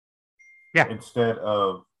 Yeah. Instead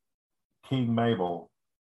of King Mabel,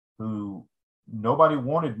 who nobody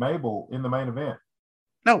wanted Mabel in the main event.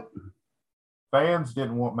 No. Fans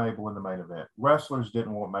didn't want Mabel in the main event. Wrestlers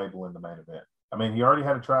didn't want Mabel in the main event. I mean, he already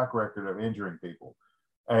had a track record of injuring people.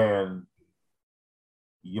 And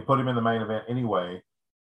you put him in the main event anyway.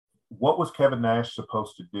 What was Kevin Nash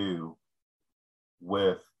supposed to do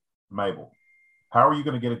with Mabel? How are you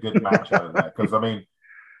going to get a good match out of that? Because, I mean,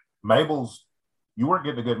 you weren't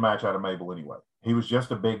getting a good match out of Mabel anyway. He was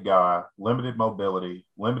just a big guy, limited mobility,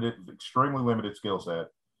 extremely limited skill set.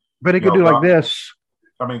 But he could do like this.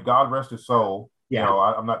 I mean, God rest his soul. Yeah.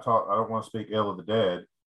 I don't want to speak ill of the dead,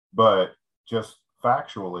 but just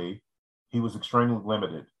factually, he was extremely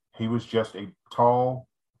limited. He was just a tall,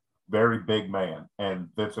 very big man. And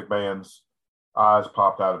Vince McMahon's eyes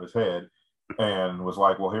popped out of his head and was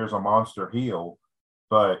like, well, here's a monster heel.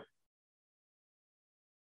 But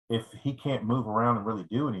if he can't move around and really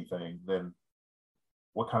do anything, then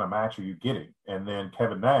what kind of match are you getting? And then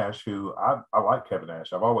Kevin Nash, who I like Kevin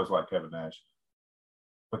Nash. I've always liked Kevin Nash.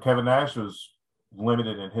 But Kevin Nash was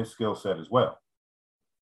limited in his skill set as well.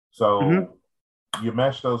 So you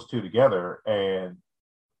mesh those two together and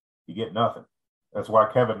you get nothing. That's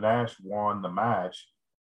why Kevin Nash won the match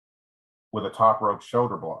with a top rope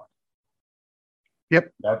shoulder block.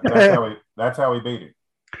 Yep. That's how he beat him.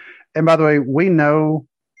 And by the way, we know,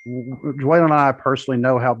 Dwayne and I personally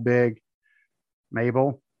know how big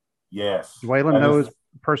Mabel. Yes. Dwayne knows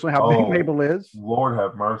personally how big Mabel is. Lord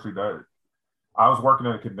have mercy. I was working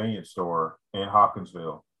at a convenience store in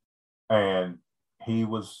Hopkinsville, and he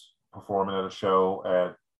was performing at a show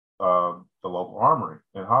at the local armory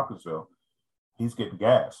in Hopkinsville. He's getting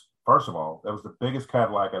gas. First of all, that was the biggest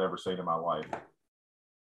Cadillac I'd ever seen in my life.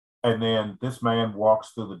 And then this man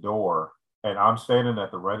walks through the door, and I'm standing at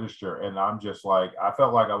the register, and I'm just like, I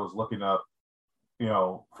felt like I was looking up,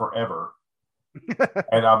 forever.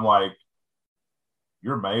 And I'm like,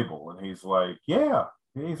 you're Mabel. And he's like, yeah.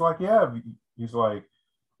 He's like, yeah. He's like,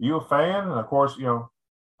 you a fan? And of course,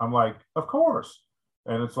 I'm like, of course.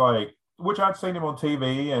 And it's like, which I'd seen him on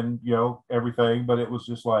TV and, everything, but it was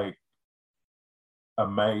just like, I'd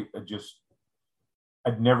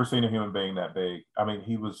never seen a human being that big. I mean,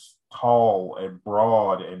 he was tall and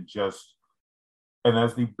broad and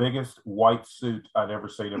that's the biggest white suit I'd ever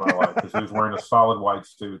seen in my life, because he was wearing a solid white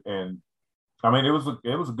suit. And I mean, it was a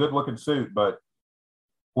good looking suit, but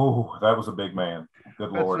whoa, that was a big man.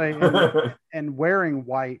 Good Lord. And wearing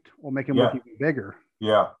white will make him look even bigger.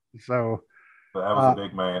 Yeah. So but that was a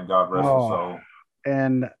big man. God rest his soul.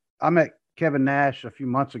 And I met Kevin Nash a few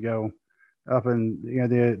months ago up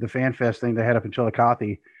in the Fan Fest thing they had up in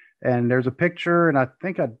Chillicothe, and there's a picture, and I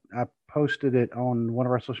think I posted it on one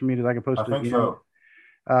of our social medias. I can post it. I think so.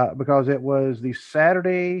 Because it was the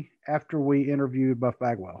Saturday after we interviewed Buff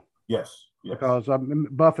Bagwell. Yes. Because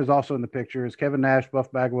Buff is also in the picture. It's Kevin Nash,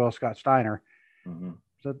 Buff Bagwell, Scott Steiner. Mm-hmm.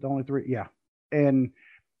 Is that the only three? Yeah. And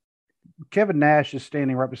Kevin Nash is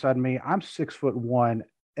standing right beside me. I'm 6'1",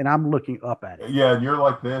 and I'm looking up at him. Yeah, and you're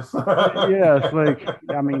like this. Yeah, it's like,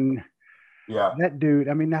 I mean, yeah, that dude.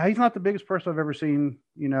 I mean, now he's not the biggest person I've ever seen.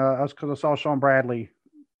 You know, that's because I saw Sean Bradley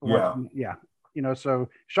once. yeah, Yeah, you know, so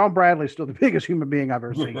Sean Bradley is still the biggest human being I've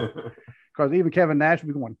ever seen. Because even Kevin Nash would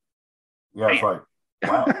be going, yeah. It's like,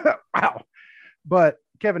 wow, wow. But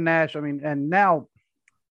Kevin Nash, I mean, and now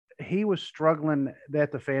he was struggling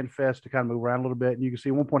at the Fan Fest to kind of move around a little bit. And you can see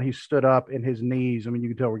at one point he stood up and his knees, I mean, you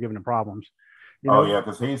can tell we're giving him problems. You oh know? yeah,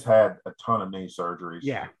 because he's had a ton of knee surgeries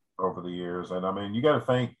Yeah. over the years, and I mean, you got to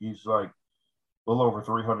think he's like a little over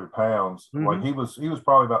 300 pounds. Mm-hmm. Like he was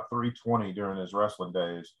probably about 320 during his wrestling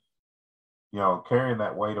days. You know, carrying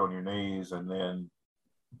that weight on your knees and then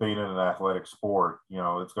being in an athletic sport, you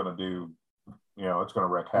know, it's going to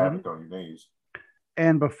wreak havoc on your knees.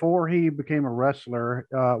 And before he became a wrestler,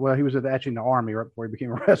 well, he was actually in the Army right before he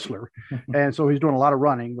became a wrestler. And so he's doing a lot of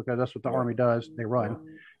running because that's what the Army does. They run.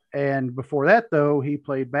 And before that, though, he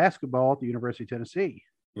played basketball at the University of Tennessee.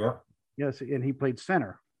 Yeah. Yes, and he played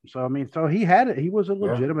center. So, I mean, so he had it. He was a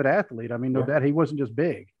legitimate athlete. I mean, no doubt he wasn't just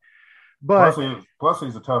big. But plus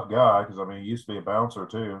he's a tough guy because, I mean, he used to be a bouncer,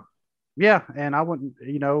 too. Yeah, and I wouldn't,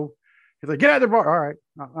 you know, he's like, get out of the bar. All right,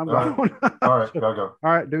 I'm going. All right, gotta go.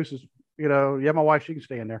 All right, deuces. You know, yeah, my wife, she can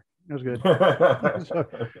stay in there. It was good. So,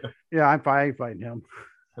 yeah, I'm fine. I ain't fighting him.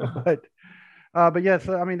 But yes,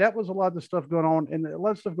 I mean, that was a lot of the stuff going on, and a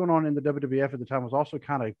lot of stuff going on in the WWF at the time was also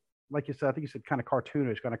kind of, like you said, I think you said kind of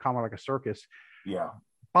cartoonish, kind of like a circus. Yeah.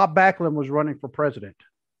 Bob Backlund was running for president.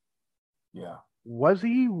 Yeah. Was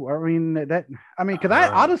he? Because I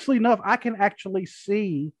honestly enough, I can actually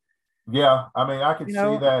see. Yeah, I mean, I can see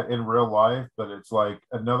that in real life, but it's like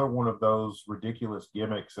another one of those ridiculous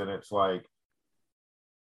gimmicks, and it's like,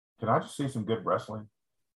 can I just see some good wrestling?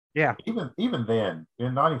 Yeah. Even then,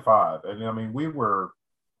 in '95, and I mean, we were,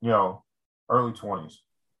 you know, early 20s,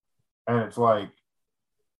 and it's like,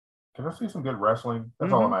 can I see some good wrestling?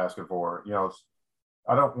 That's all I'm asking for. You know,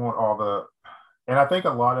 I don't want all the, and I think a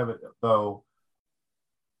lot of it though.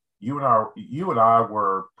 You and I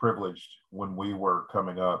were privileged when we were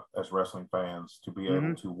coming up as wrestling fans to be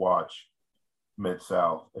able to watch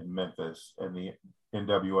Mid-South and Memphis and the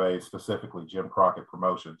NWA, specifically Jim Crockett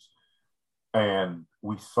Promotions. And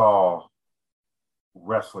we saw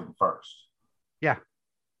wrestling first. Yeah.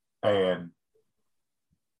 And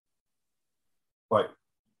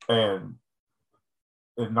in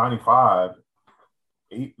 '95,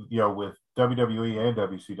 you know, with WWE and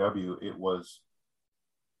WCW, it was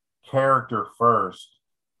character first,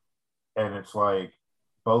 and it's like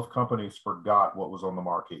both companies forgot what was on the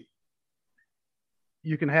marquee.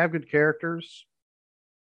 You can have good characters,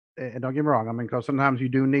 and don't get me wrong. I mean, because sometimes you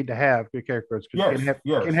do need to have good characters. Yes,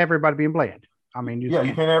 you can't have everybody being bland. I mean, you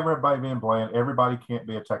can't have everybody being bland. Everybody can't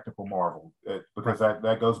be a technical marvel because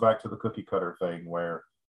that goes back to the cookie cutter thing, where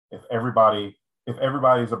if everybody's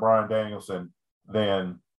a Bryan Danielson,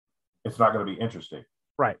 then it's not going to be interesting.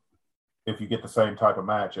 Right. If you get the same type of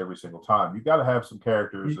match every single time, you got to have some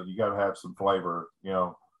characters and you got to have some flavor, you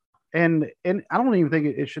know. And I don't even think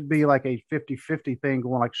it should be like a 50-50 thing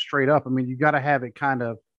going like straight up. I mean, you got to have it kind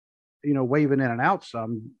of, you know, waving in and out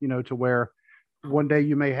some, you know, to where one day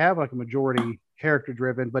you may have like a majority character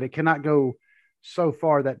driven, but it cannot go so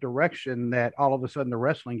far that direction that all of a sudden the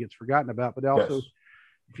wrestling gets forgotten about. But also,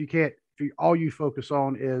 if all you focus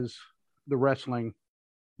on is the wrestling,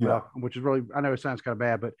 which is really, I know it sounds kind of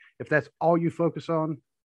bad, but if that's all you focus on,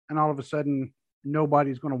 and all of a sudden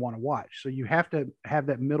nobody's going to want to watch, so you have to have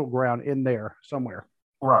that middle ground in there somewhere,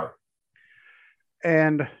 right?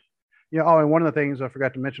 And and one of the things I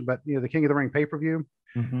forgot to mention about the King of the Ring pay-per-view,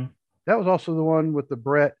 that was also the one with the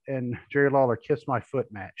Brett and Jerry Lawler Kiss My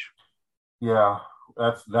Foot match. Yeah,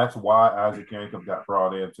 that's why Isaac Yankem got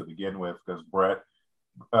brought in to begin with, because Brett,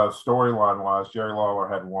 storyline wise, Jerry Lawler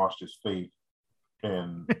hadn't washed his feet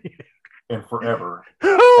in forever.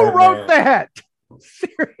 Who wrote that?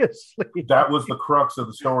 Seriously, that was the crux of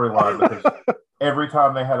the storyline, because every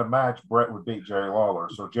time they had a match, Brett would beat Jerry Lawler.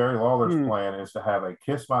 So Jerry Lawler's plan is to have a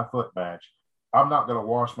Kiss My Foot match. I'm not going to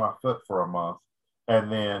wash my foot for a month,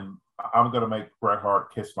 and then I'm going to make Bret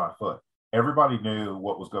Hart kiss my foot. Everybody knew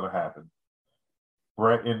what was going to happen.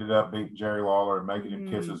 Brett ended up beating Jerry Lawler and making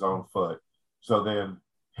him kiss his own foot. So then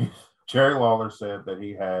Jerry Lawler said that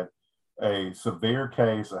he had a severe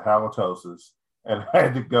case of halitosis and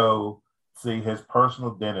had to go see his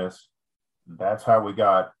personal dentist. That's how we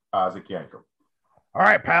got Isaac Yankem. All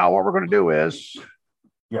right, pal, what we're going to do is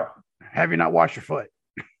have you not washed your foot.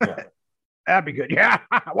 Yeah. That'd be good. Yeah.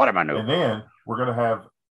 What am I doing? And then we're going to have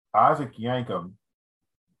Isaac Yankem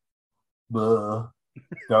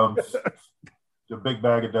a big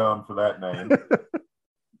bag of dumb for that name.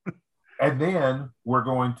 And then we're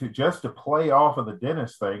going to, just to play off of the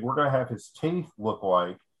dentist thing, we're going to have his teeth look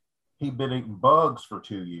like he'd been eating bugs for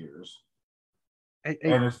 2 years.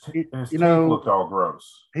 And his teeth looked all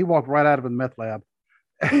gross. He walked right out of the meth lab.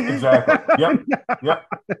 Exactly. Yep.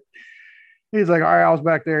 He's like, all right, I was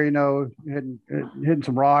back there, hitting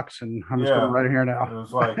some rocks, and I'm just going right in here now. It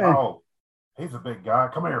was like, oh, he's a big guy.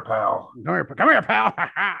 Come here, pal. Come here, pal.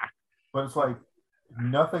 But it's like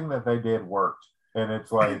nothing that they did worked. And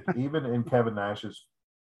it's like, even in Kevin Nash's,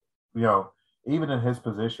 even in his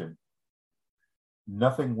position,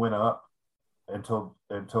 nothing went up until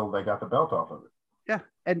they got the belt off of it. Yeah.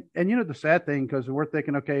 And the sad thing, because we're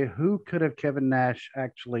thinking, okay, who could have Kevin Nash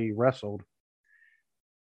actually wrestled?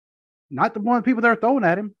 Not the one people that are throwing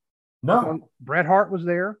at him. No. Bret Hart was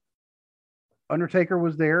there. Undertaker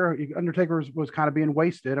was there. Undertaker was kind of being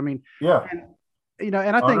wasted. I mean, yeah. And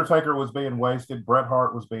I think Undertaker was being wasted. Bret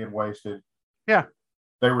Hart was being wasted. Yeah.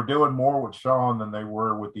 They were doing more with Shawn than they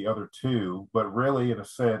were with the other two, but really, in a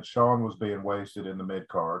sense, Shawn was being wasted in the mid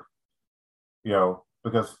card,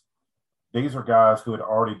 because these are guys who had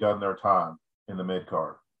already done their time in the mid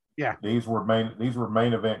card. Yeah. These were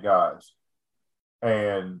main event guys.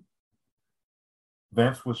 And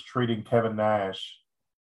Vince was treating Kevin Nash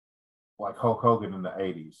like Hulk Hogan in the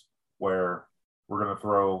 80s, where we're going to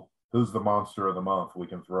throw who's the monster of the month we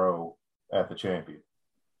can throw at the champion.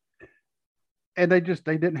 And they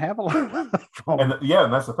didn't have a lot of them.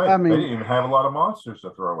 And that's the thing. I mean, they didn't even have a lot of monsters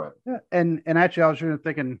to throw at. Yeah, and actually, I was really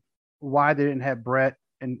thinking why they didn't have Bret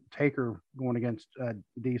and Taker going against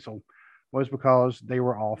Diesel was because they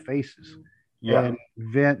were all faces. Yeah. And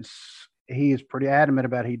Vince, he is pretty adamant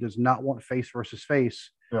about he does not want face versus face.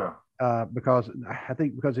 Yeah. Because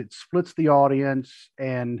it splits the audience,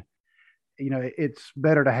 and it's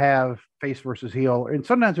better to have face versus heel. And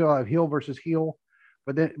sometimes you'll have heel versus heel.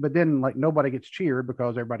 But then, like, nobody gets cheered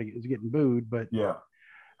because everybody is getting booed. But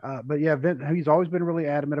Vince, he's always been really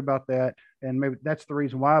adamant about that, and maybe that's the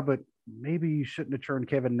reason why. But maybe you shouldn't have turned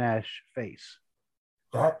Kevin Nash face.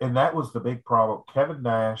 That was the big problem. Kevin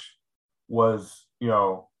Nash was,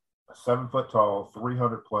 a 7 foot tall,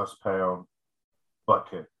 300+ pound butt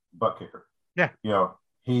kicker. Yeah.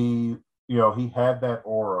 He had that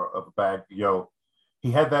aura of bag.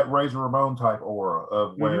 He had that Razor Ramon type aura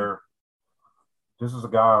of where. This is a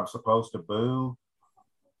guy I'm supposed to boo,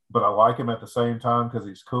 but I like him at the same time because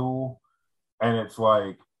he's cool. And it's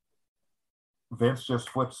like Vince just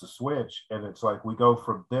flips the switch, and it's like we go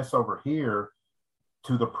from this over here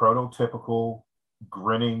to the prototypical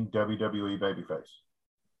grinning WWE babyface.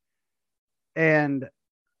 And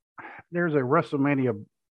there's a WrestleMania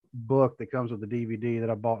book that comes with the DVD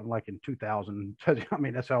that I bought in 2000. I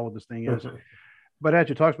mean, that's how old this thing is. But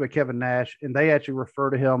actually talks about Kevin Nash, and they actually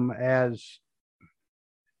refer to him as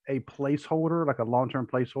a placeholder, like a long-term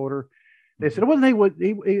placeholder. They said it wasn't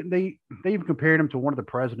they even compared him to one of the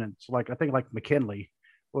presidents, I think McKinley.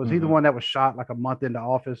 Was he the one that was shot like a month into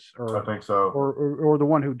office, or I think so, or the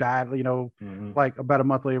one who died like about a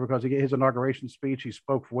month later because his inauguration speech, he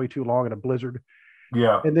spoke for way too long in a blizzard.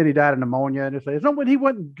 Yeah. And then he died of pneumonia. And he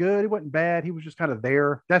wasn't good, he wasn't bad, he was just kind of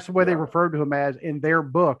there. That's the way they referred to him as in their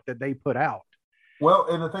book that they put out. Well,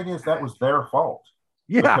 and the thing is, that was their fault.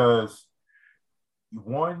 Yeah. Because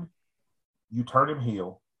one, you turn him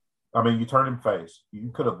heel. I mean, you turn him face.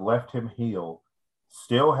 You could have left him heel,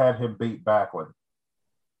 still had him beat Backlund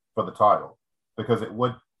for the title, because it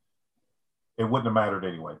wouldn't have mattered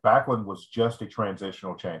anyway. Backlund was just a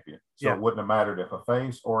transitional champion, so it wouldn't have mattered if a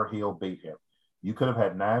face or a heel beat him. You could have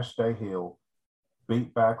had Nash stay heel,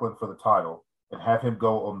 beat Backlund for the title, and have him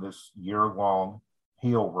go on this year-long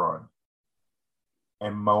heel run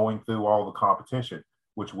and mowing through all the competition,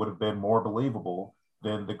 which would have been more believable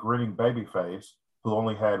than the grinning babyface who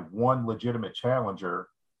only had one legitimate challenger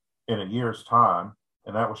in a year's time,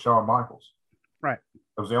 and that was Shawn Michaels. Right.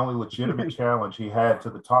 It was the only legitimate challenge he had to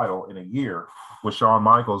the title in a year with Shawn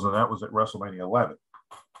Michaels, and that was at WrestleMania 11.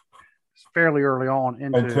 It's fairly early on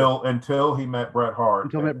until he met Bret Hart.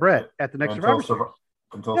 Until he met Bret at the next Survivor Series.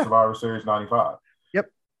 Until Survivor Series 95. Yep.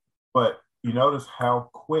 But you notice how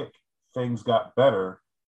quick things got better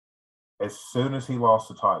as soon as he lost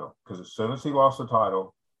the title. Because as soon as he lost the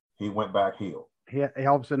title, he went back heel. He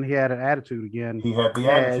all of a sudden he had an attitude again. He had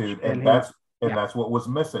the attitude, and that's what was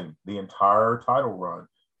missing. The entire title run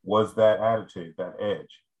was that attitude, that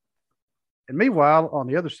edge. And meanwhile, on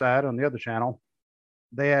the other side, on the other channel,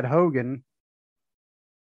 they had Hogan.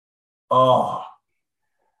 Oh.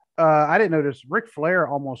 I didn't notice Ric Flair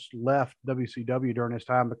almost left WCW during this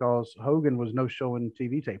time because Hogan was no showing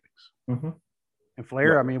TV tapings. Mm-hmm. And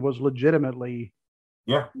Flair, I mean, was legitimately,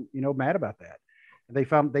 mad about that.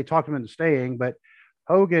 They talked him into staying, but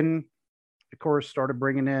Hogan, of course, started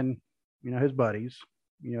bringing in, his buddies.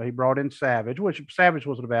 He brought in Savage, which Savage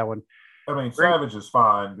wasn't a bad one. I mean, Savage is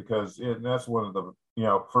fine because that's one of the,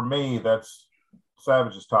 for me, that's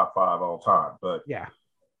Savage's top 5 all time. But yeah,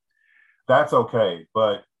 that's okay.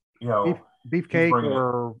 But, Beefcake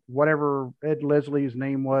or whatever Ed Leslie's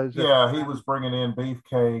name was. Yeah, he was bringing in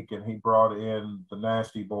Beefcake, and he brought in the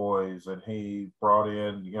Nasty Boys, and he brought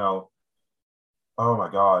in, oh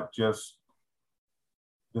my God, just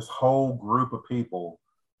this whole group of people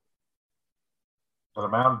that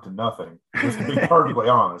amounted to nothing. Just to be perfectly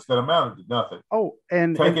honest, that amounted to nothing. Oh,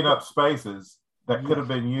 and taking up spaces that could have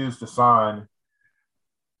been used to sign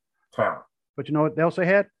talent. But you know what else they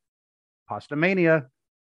had? Pastamania.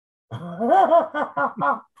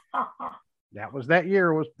 That was that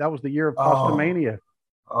year. That was the year of Pastamania.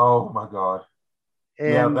 Oh my God.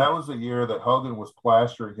 And that was the year that Hogan was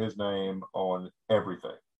plastering his name on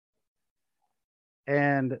everything.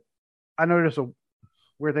 And I know there's a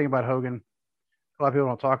weird thing about Hogan. A lot of people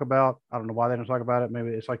don't talk about. I don't know why they don't talk about it.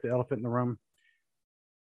 Maybe it's like the elephant in the room.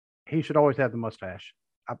 He should always have the mustache.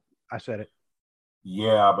 I said it.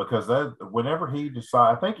 Yeah, because whenever he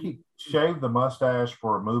decided, I think he shaved the mustache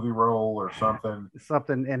for a movie role or something.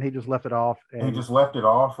 And he just left it off. And he just left it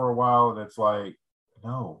off for a while, and it's like,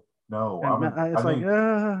 no. I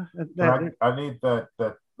need that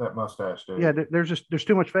mustache, dude. Yeah, there's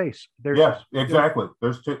too much face. Exactly.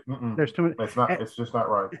 There's too much. It's just not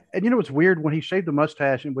right. And it's weird when he shaved the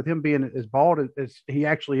mustache, and with him being as bald as he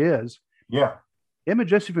actually is. Yeah. Him and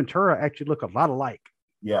Jesse Ventura actually look a lot alike.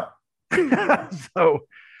 Yeah. So,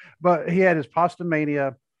 but he had his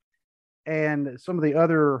Pastamania and some of the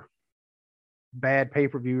other bad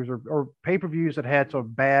pay-per-views or pay-per-views that had some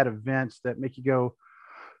bad events that make you go,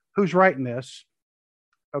 who's writing this?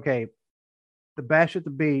 Okay. The Bash at the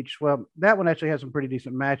Beach. Well, that one actually has some pretty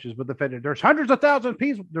decent matches, but the fact that there's hundreds of thousands of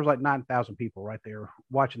people, there's like 9,000 people right there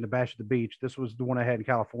watching the Bash at the Beach. This was the one I had in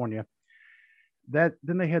California. Then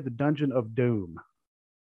they had the Dungeon of Doom.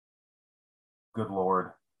 Good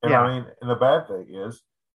Lord. And I mean, and the bad thing is,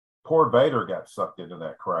 poor Vader got sucked into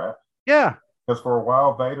that crap. Yeah. Because for a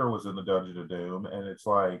while, Vader was in the Dungeon of Doom, and it's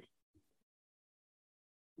like,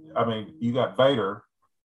 I mean, you got Vader,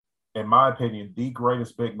 in my opinion, the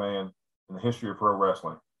greatest big man in the history of pro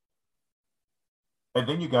wrestling. And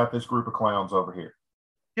then you got this group of clowns over here.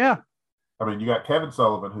 Yeah. I mean, you got Kevin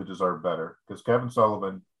Sullivan, who deserved better, because Kevin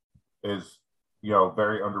Sullivan is,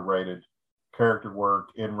 very underrated. Character work,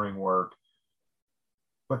 in-ring work.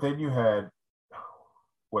 But then you had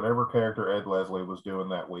whatever character Ed Leslie was doing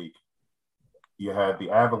that week. You had the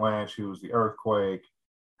Avalanche, who was the Earthquake.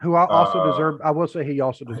 Who also deserved, I will say he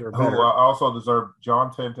also deserved better. Who also deserved,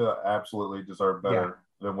 John Tenta absolutely deserved better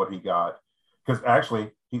than what he got. Because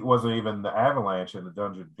actually, he wasn't even the Avalanche in the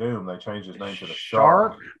Dungeon of Doom. They changed his name to the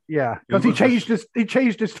Shark. Yeah, because he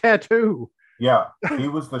changed his tattoo. Yeah, he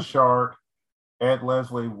was the Shark. Ed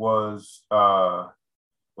Leslie was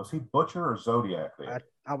he Butcher or Zodiac there?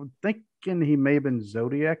 I'm thinking he may have been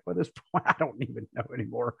Zodiac by this point. I don't even know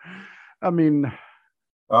anymore. I mean,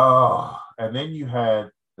 and then you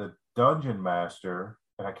had the Dungeon Master,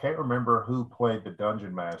 and I can't remember who played the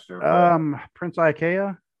Dungeon Master. Prince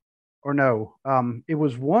Ikea, or no? It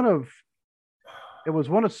was one of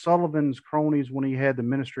Sullivan's cronies when he had the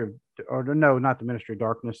Ministry of, or no, not the Ministry of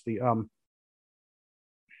Darkness. The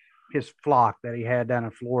his flock that he had down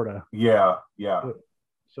in Florida. Yeah.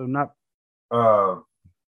 So not. I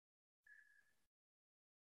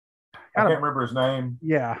can't remember his name.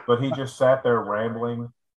 Yeah. But he just sat there rambling.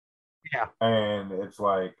 Yeah. And it's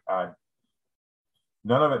like,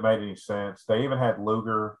 none of it made any sense. They even had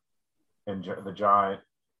Luger and the Giant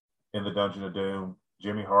in the Dungeon of Doom.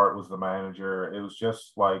 Jimmy Hart was the manager. It was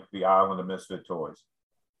just like the Island of Misfit Toys.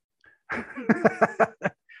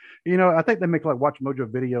 I think they make like Watch Mojo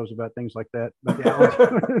videos about things like that.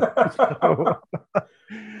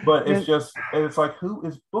 But it's like, who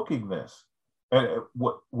is booking this? And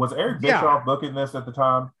was Eric Bischoff booking this at the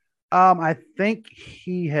time? I think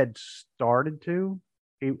he had started to.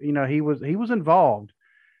 He was involved.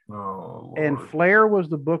 Oh, Lord. And Flair was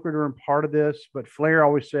the booker during part of this, but Flair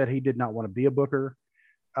always said he did not want to be a booker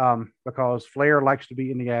because Flair likes to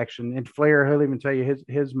be in the action. And Flair, he'll even tell you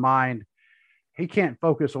his mind, he can't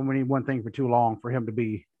focus on any one thing for too long for him to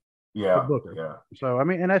be a booker. Yeah. So I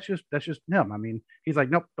mean, and that's just him. I mean, he's like,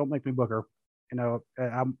 nope, don't make me booker. I'm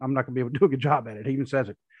not going to be able to do a good job at it. He even says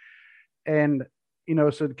it. And,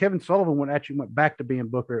 so Kevin Sullivan actually went back to being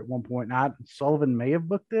booker at one point. And Sullivan may have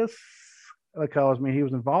booked this because, he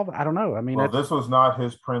was involved. I don't know. I mean, this was not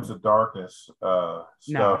his Prince of Darkness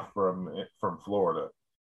stuff from Florida.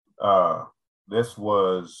 This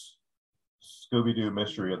was Scooby-Doo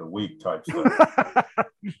Mystery of the Week type stuff.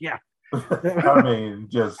 Yeah. I mean,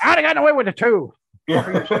 just I'd have gotten away with it too. yeah.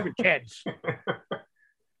 For you stupid kids.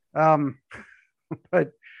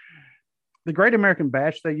 But the Great American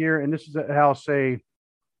Bash that year, and this is how I'll say, I'm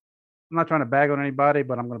not trying to bag on anybody,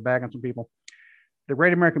 but I'm going to bag on some people. The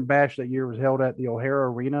Great American Bash that year was held at the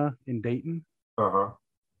O'Hara Arena in Dayton. Uh-huh.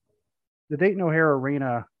 The Dayton O'Hara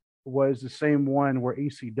Arena was the same one where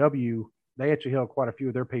ECW, they actually held quite a few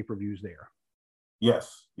of their pay-per-views there.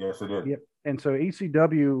 Yes, it did. Yep. And so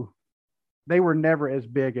ECW, they were never as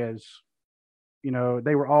big as, you know,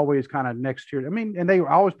 they were always kind of next tier. I mean, and they were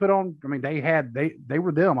always put on. I mean, they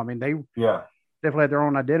were them. I mean, they definitely had their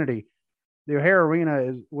own identity. The O'Hara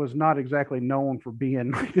Arena was not exactly known for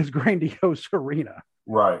being like this grandiose arena.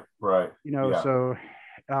 Right. You know, so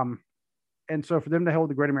and so for them to hold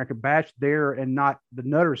the Great American Bash there and not the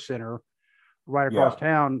Nutter Center right across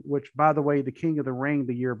town, which, by the way, the King of the Ring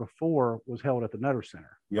the year before was held at the Nutter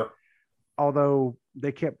Center. Yep. Although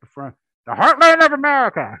they kept the heartland of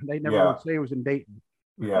America. They never would say it was in Dayton.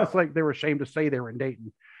 Yeah. It's like they were ashamed to say they were in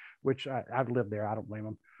Dayton, which I've lived there. I don't blame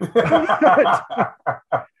them.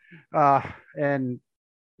 And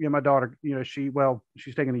you know, my daughter, you know,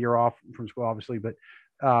 she's taking a year off from school, obviously, but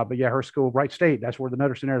yeah, her school, Wright State, that's where the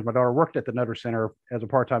Nutter Center is. My daughter worked at the Nutter Center as a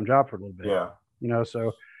part-time job for a little bit. Yeah. You know,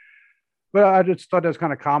 so, but I just thought that was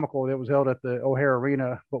kind of comical. It was held at the O'Hara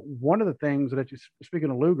Arena. But one of the things that,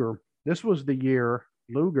 speaking of Luger, this was the year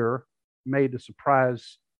Luger made the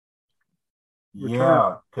surprise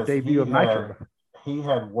debut of Nitro. He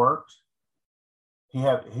had worked.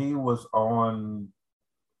 He was on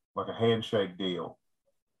like a handshake deal,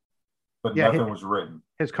 but nothing was written.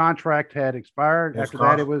 His contract had expired. After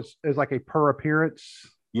that, it was like a per appearance.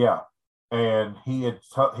 Yeah, and he had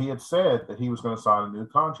said that he was going to sign a new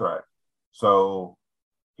contract. So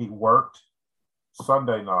he worked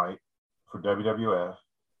Sunday night for WWF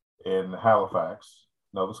in Halifax,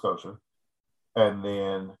 Nova Scotia, and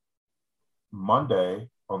then Monday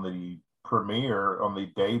on the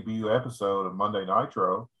debut episode of Monday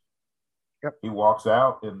Nitro, he walks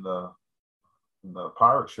out in the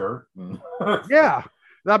pirate shirt. Yeah.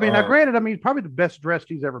 I mean, now granted, I mean, probably the best dressed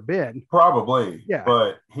he's ever been. Probably. Yeah.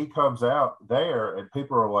 But he comes out there and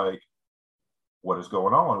people are like, what is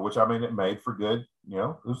going on? Which, I mean, it made for good, you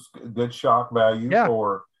know, it was good shock value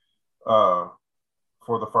for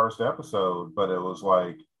the first episode. But it was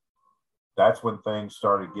like, that's when things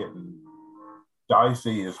started getting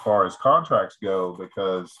dicey as far as contracts go,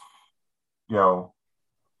 because, you know,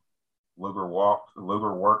 Luger worked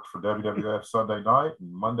for WWF Sunday night,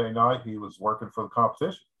 and Monday night he was working for the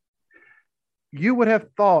competition. You would have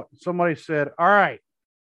thought somebody said, all right,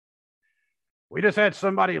 we just had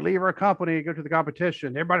somebody leave our company and go to the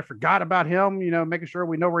competition. Everybody forgot about him, you know, making sure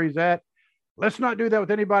we know where he's at. Let's not do that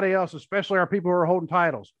with anybody else, especially our people who are holding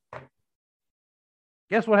titles.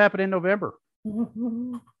 Guess what happened in November?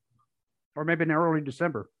 Or maybe in early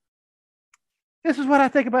December. This is what I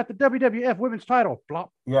think about the WWF women's title.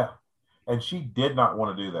 Flop. Yeah. And she did not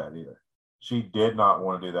want to do that either. She did not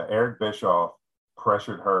want to do that. Eric Bischoff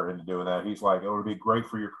pressured her into doing that. He's like, it'll be great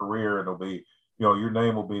for your career. And it'll be, you know, your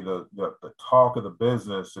name will be the talk of the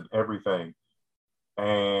business and everything.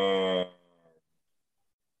 And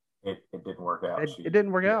it didn't work out. It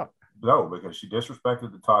didn't work out. No, because she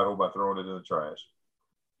disrespected the title by throwing it in the trash.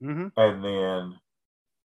 Mm-hmm. And then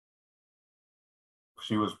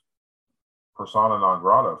she was persona non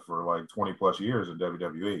grata for like 20 plus years in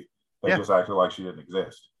WWE. They just acted like she didn't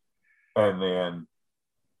exist. And then,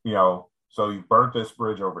 you know, so you burnt this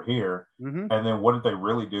bridge over here. Mm-hmm. And then what did they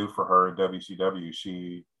really do for her in WCW?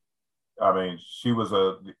 She was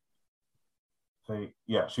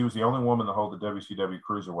she was the only woman to hold the WCW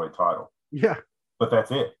Cruiserweight title. Yeah. But that's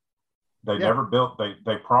it. They never built,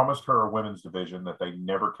 they promised her a women's division that they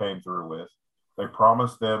never came through with. They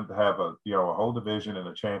promised them to have a whole division and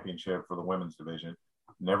a championship for the women's division.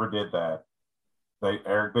 Never did that.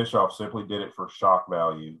 Eric Bischoff simply did it for shock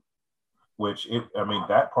value,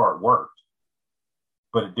 that part worked,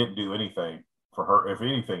 but it didn't do anything for her. If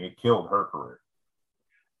anything, it killed her career.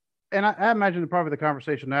 And I imagine probably the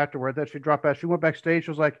conversation afterward that she dropped out. She went backstage.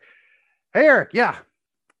 She was like, hey, Eric,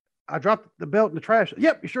 I dropped the belt in the trash.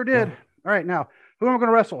 Yep, you sure did. Yeah. All right, now, who am I going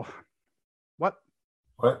to wrestle? What?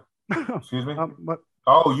 Excuse me? What?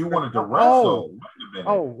 Oh, you wanted to wrestle.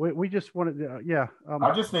 We just wanted to,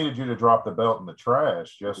 I just needed you to drop the belt in the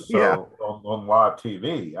trash on live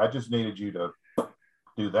TV. I just needed you to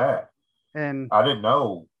do that. And I didn't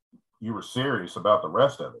know you were serious about the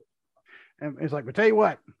rest of it. And it's like, but tell you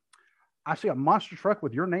what, I see a monster truck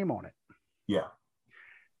with your name on it. Yeah.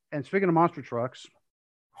 And speaking of monster trucks,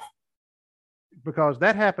 because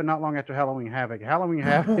that happened not long after Halloween Havoc. Halloween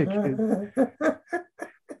Havoc.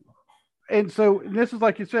 And so this is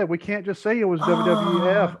like you said, we can't just say it was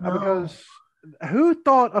WWF no. because who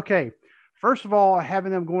thought, okay, first of all,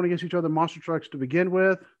 having them going against each other, monster trucks to begin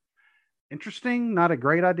with, interesting, not a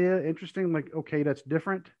great idea. Interesting, like, okay, that's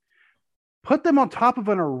different. Put them on top of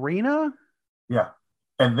an arena. Yeah.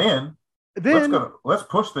 And then let's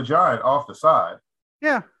push the Giant off the side.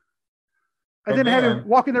 Yeah. And then have him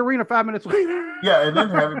walk in the arena 5 minutes later. Yeah, and then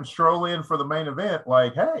have him stroll in for the main event,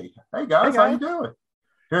 like, hey guys, how you doing?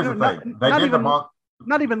 Here's the thing. They did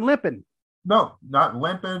not even limping. No, not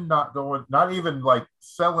limping, not going, not even like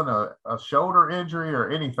selling a shoulder injury or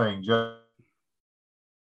anything. Just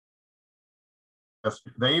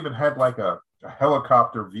they even had like a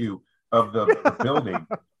helicopter view of the building.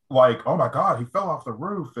 Like, oh my God, he fell off the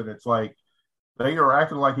roof. And it's like they are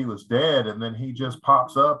acting like he was dead, and then he just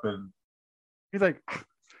pops up and he's like,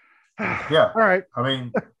 yeah. All right. I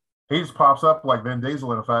mean, he just pops up like Vin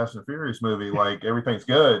Diesel in a Fast and Furious movie, like everything's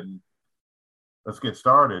good. Let's get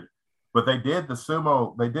started. But they did the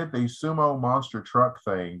sumo monster truck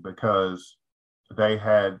thing because they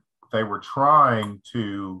were trying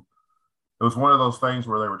to, it was one of those things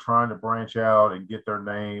where they were trying to branch out and get their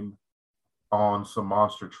name on some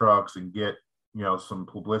monster trucks and get, some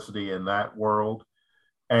publicity in that world.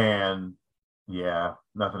 And yeah,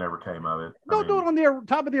 nothing ever came of it. Don't do it on the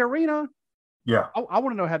top of the arena. Yeah. I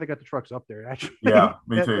want to know how they got the trucks up there, actually. Yeah,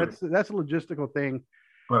 me too. That's a logistical thing.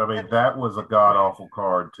 But I mean, that was a god awful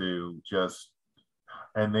card to just,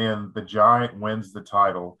 and then the Giant wins the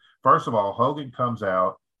title. First of all, Hogan comes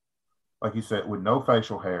out, like you said, with no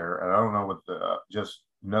facial hair. And I don't know what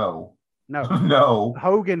no. No.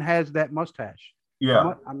 Hogan has that mustache.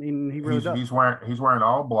 Yeah. I mean, he really does. He's wearing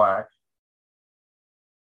all black.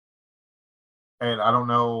 And I don't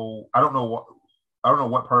know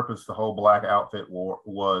what purpose the whole black outfit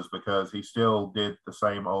was, because he still did the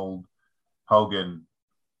same old Hogan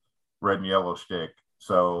red and yellow shtick.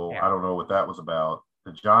 So yeah. I don't know what that was about.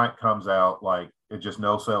 The Giant comes out like it just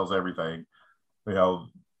no sells everything. No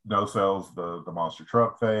sells the monster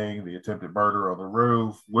truck thing, the attempted murder on the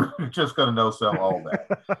roof. We're just going to no sell all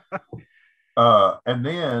that. And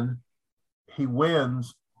then he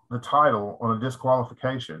wins the title on a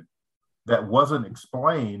disqualification that wasn't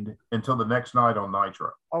explained until the next night on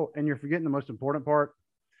Nitro. Oh, and you're forgetting the most important part.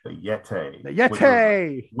 The Yeti. The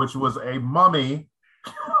Yeti. Which was a mummy.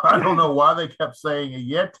 I don't know why they kept saying a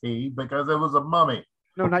Yeti, because it was a mummy.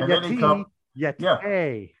 No, not Yeti. Yeti. Yeah.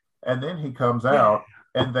 And then he comes out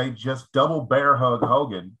and they just double bear hug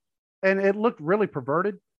Hogan. And it looked really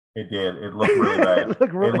perverted. It did. It looked really bad. It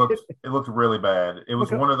looked really bad. It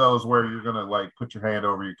was one of those where you're gonna like put your hand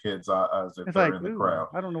over your kid's eyes if they're in the crowd.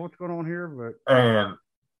 I don't know what's going on here, but and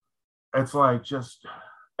it's like just,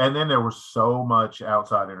 and then there was so much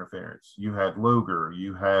outside interference. You had Luger,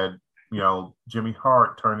 you had Jimmy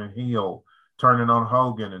Hart turning heel, turning on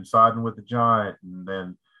Hogan and siding with the Giant, and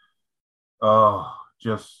then was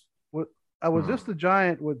this the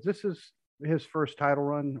Giant? Was this his first title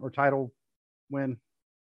run or title win?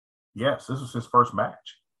 Yes, this was his first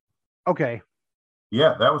match. Okay.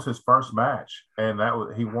 Yeah, that was his first match, and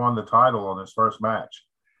he won the title on his first match,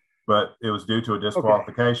 but it was due to a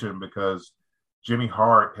disqualification because Jimmy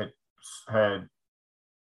Hart had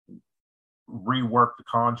reworked the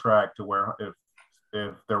contract to where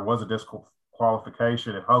if there was a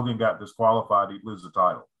disqualification, if Hogan got disqualified, he'd lose the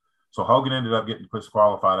title. So Hogan ended up getting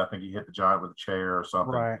disqualified. I think he hit the Giant with a chair or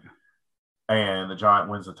something. Right. And the Giant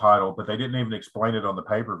wins the title, but they didn't even explain it on the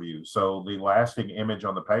pay-per-view. So the lasting image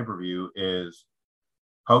on the pay-per-view is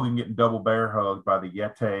Hogan getting double bear hugged by the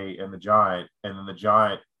Yeti and the Giant, and then the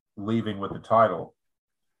Giant leaving with the title.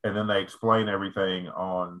 And then they explain everything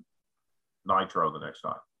on Nitro the next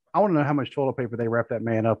night. I want to know how much toilet paper they wrapped that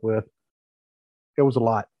man up with. It was a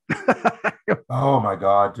lot. Oh my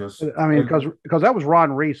God! Because that was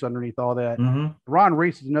Ron Reese underneath all that. Mm-hmm. Ron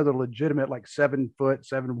Reese is another legitimate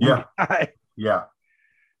 7'7" guy. Yeah,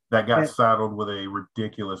 that got saddled with a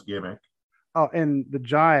ridiculous gimmick. Oh, and the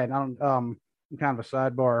Giant. Kind of a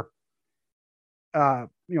sidebar.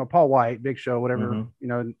 Paul White, Big Show, whatever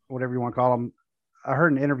whatever you want to call him. I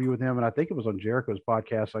heard an interview with him, and I think it was on Jericho's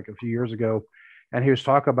podcast like a few years ago. And he was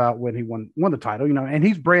talking about when he won the title, and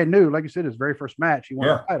he's brand new. Like you said, his very first match, he won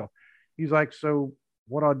the title. He's like, so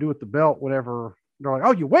what do I do with the belt? Whatever. They're like,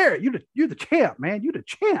 oh, you wear it. You're the champ, man. You're the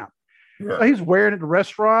champ. Yeah. So he's wearing it in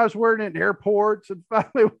restaurants, wearing it in airports. And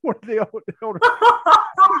finally, one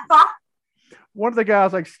of the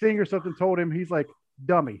guys, like Sting or something, told him, he's like,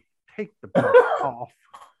 dummy, take the belt off.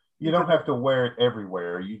 You don't have to wear it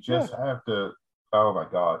everywhere. You just have to Oh my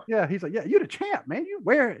God. Yeah, he's like, yeah, you're the champ, man. You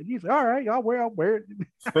wear it. And he's like, all right, I'll wear it.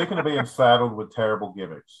 Speaking of being saddled with terrible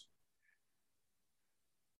gimmicks,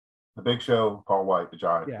 the Big Show, Paul White, the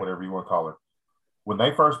Giant, Yeah, whatever you want to call it, when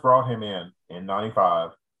they first brought him in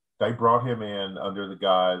 '95, they brought him in under the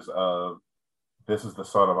guise of this is the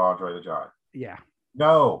son of Andre the Giant. yeah.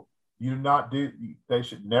 No, you do not do. They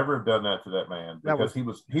should never have done that to that man because he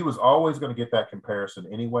was always going to get that comparison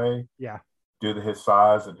anyway. Yeah. Due to his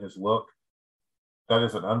size and his look, that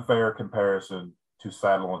is an unfair comparison to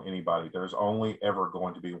saddle on anybody. There's only ever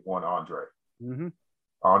going to be one Andre. Mm-hmm.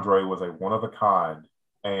 Andre was a one of a kind,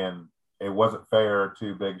 and it wasn't fair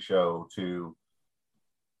to Big Show to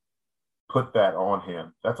put that on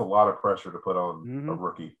him. That's a lot of pressure to put on a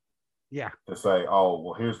rookie. Yeah. To say, oh,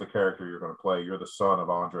 well, here's the character you're going to play. You're the son of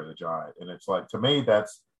Andre the Giant. And it's like, to me,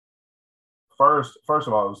 that's first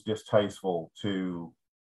of all, it was distasteful to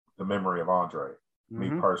the memory of Andre, me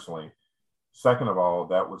personally. Second of all,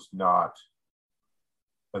 that was not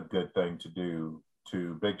a good thing to do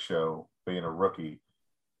to Big Show being a rookie,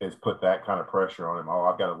 is put that kind of pressure on him. Oh,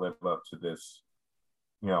 I've got to live up to this.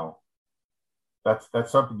 You know,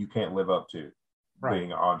 that's something you can't live up to,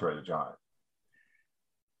 being Andre the Giant.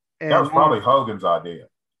 And that was probably Hogan's idea,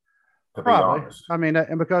 to be honest. I mean,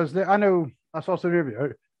 and because I know I saw some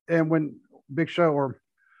interview, and when Big Show or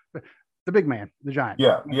the big man, the Giant,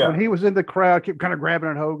 when he was in the crowd, kept kind of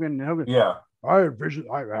grabbing at Hogan, and Hogan, I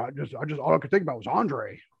just all I could think about was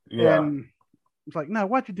Andre, and it's like, no,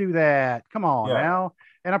 why'd you do that? Come on now.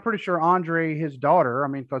 And I'm pretty sure Andre, his daughter, I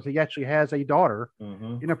mean, because he actually has a daughter,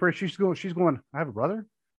 you know, she's going, I have a brother.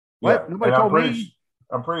 What? Nobody told me.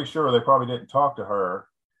 I'm pretty sure they probably didn't talk to her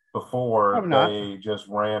before they just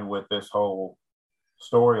ran with this whole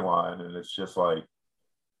storyline. And it's just like,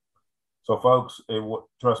 so folks,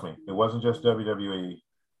 trust me, it wasn't just WWE.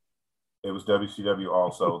 It was WCW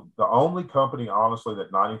also. The only company, honestly,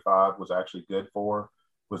 that 95 was actually good for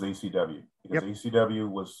was ECW, because ECW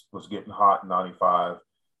was getting hot in 95.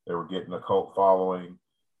 They were getting a cult following.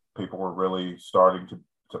 People were really starting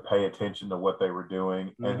to pay attention to what they were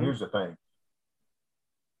doing. And here's the thing.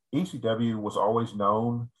 ECW was always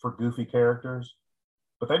known for goofy characters,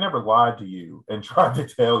 but they never lied to you and tried to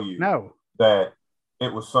tell you that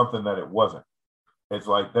it was something that it wasn't. It's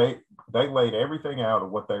like they laid everything out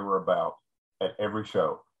of what they were about at every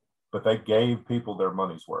show, but they gave people their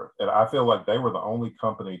money's worth. And I feel like they were the only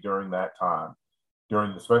company during that time,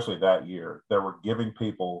 especially that year, that were giving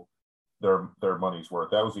people their money's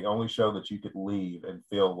worth. That was the only show that you could leave and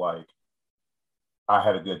feel like I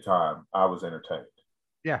had a good time. I was entertained.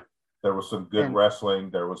 Yeah. There was some good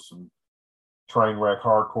wrestling. There was some train wreck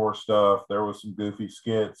hardcore stuff. There was some goofy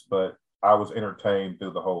skits, but I was entertained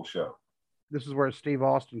through the whole show. This is where Steve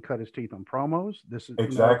Austin cut his teeth on promos. This is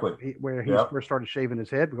exactly where he first started shaving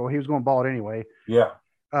his head, because he was going bald anyway. Yeah.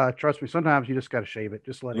 Trust me, sometimes you just got to shave it.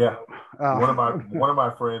 Just let it go. One of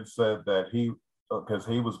my friends said that because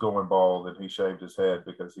he was going bald and he shaved his head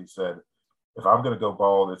because he said, if I'm going to go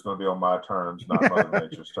bald, it's going to be on my terms, not Mother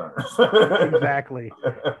Nature's terms. Exactly.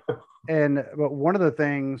 But one of the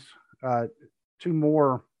things, two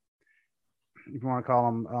more, if you want to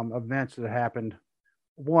call them, events that happened.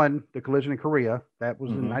 One, the collision in Korea, that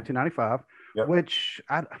was in 1995, which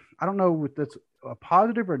I don't know if that's a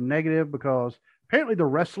positive or negative, because apparently the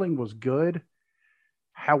wrestling was good.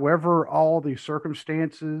 However, all the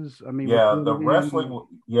circumstances, I mean, the wrestling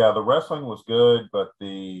was good, but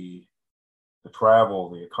the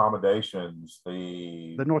travel, the accommodations,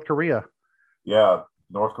 the North Korea,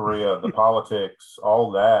 the politics,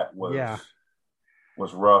 all that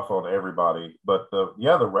was rough on everybody. But the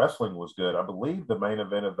wrestling was good. I believe the main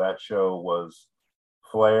event of that show was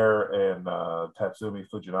Flair and Tatsumi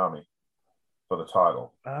Fujinami for the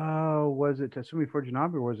title. Oh, was it Tatsumi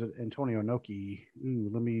Fujinami or was it Antonio Inoki?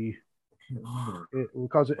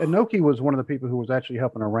 Because Inoki was one of the people who was actually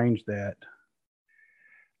helping arrange that.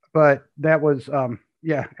 But that was,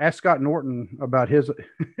 ask Scott Norton about his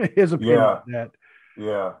opinion of that.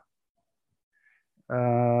 Yeah.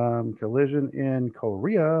 Collision in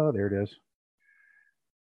Korea. There it is.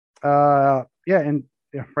 Right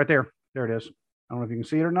there. There it is. I don't know if you can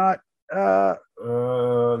see it or not.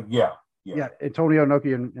 Yeah. Antonio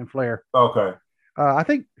Inoki and Flair. Okay. I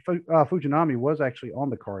think Fujinami was actually on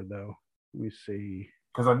the card, though. Let me see.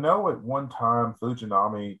 Because I know at one time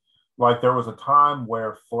Fujinami, like there was a time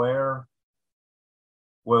where Flair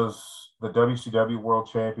was the WCW World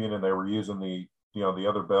Champion, and they were using the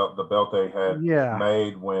other belt, the belt they had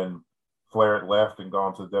made when Flair had left and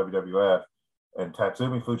gone to the WWF. And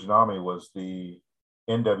Tatsumi Fujinami was the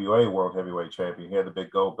NWA World Heavyweight Champion. He had the big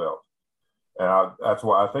gold belt. And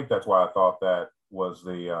I think that's why I thought that was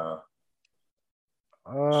the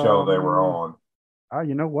show they were on.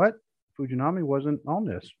 You know what? Fujinami wasn't on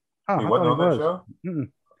this. Oh, He I wasn't thought on that show?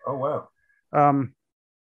 Mm-mm. Oh, wow.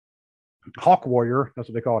 Hawk Warrior, that's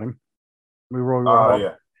what they called him. Oh,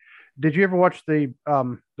 yeah. Did you ever watch the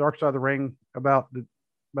Dark Side of the Ring about the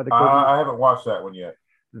I haven't watched that one yet.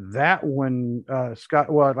 That one, Scott,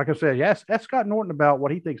 well, like I said, yes, that's Scott Norton about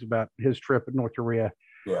what he thinks about his trip in North Korea.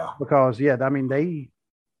 Yeah. Because, yeah, I mean,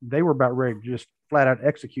 they were about ready to just flat out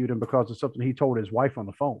execute him because of something he told his wife on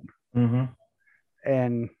the phone. Mm-hmm.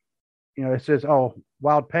 And, you know, it says, oh,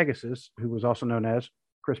 Wild Pegasus, who was also known as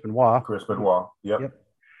Chris Benoit. Chris Benoit. Yep.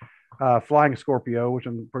 Flying Scorpio, which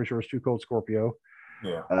I'm pretty sure is Too Cold Scorpio.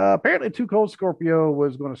 Yeah. Apparently, Too Cold Scorpio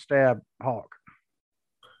was going to stab Hawk.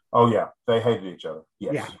 Oh, yeah. They hated each other.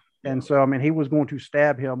 Yes. Yeah. And so, I mean, he was going to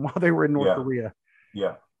stab him while they were in North Korea.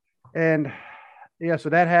 Yeah. And, yeah, so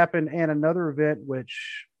that happened. And another event,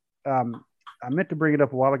 which I meant to bring it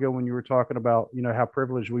up a while ago when you were talking about, you know, how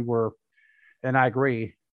privileged we were. And I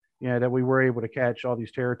agree, you know, that we were able to catch all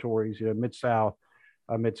these territories, you know, Mid-South,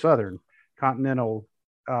 Mid-Southern, Continental,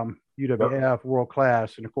 UWF, World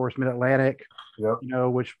Class, and, of course, Mid-Atlantic, you know,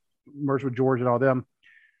 which merged with Georgia and all them.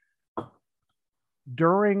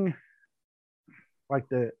 During like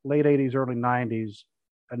the late 80s, early 90s,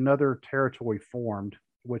 another territory formed,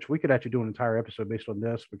 which we could actually do an entire episode based on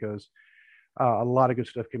this because a lot of good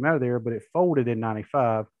stuff came out of there, but it folded in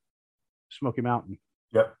 95, Smoky Mountain.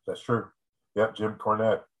 Yep, that's true. Yep, Jim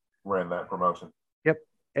Cornette ran that promotion. Yep.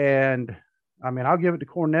 And I mean, I'll give it to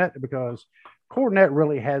Cornette because Cornette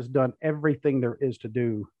really has done everything there is to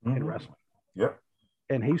do in wrestling. Yep.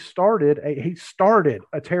 And he started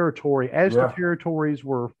a territory as the territories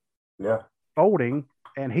were folding,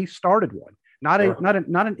 and he started one. Not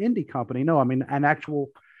an indie company. No, I mean an actual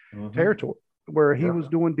territory where he was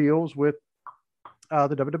doing deals with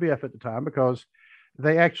the WWF at the time because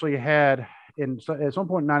they actually had at some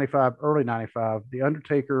point in 95, early 95, The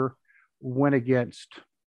Undertaker went against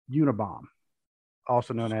Unabomb,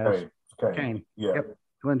 also known as Kane. Yeah. Yep.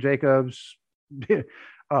 Glenn Jacobs. Kane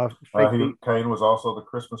was also the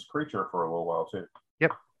Christmas creature for a little while too.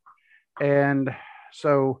 Yep. And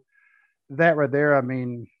so that right there, I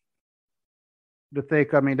mean,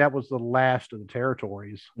 that was the last of the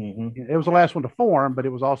territories. It was the last one to form, but it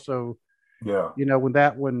was also, you know, when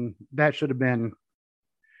that should have been.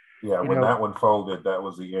 Yeah, when that one folded, that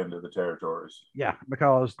was the end of the territories. Yeah,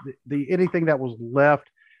 because the anything that was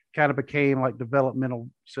left kind of became like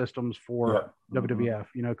developmental systems for WWF,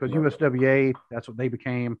 you know, because USWA, that's what they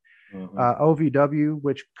became. OVW,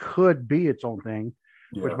 which could be its own thing,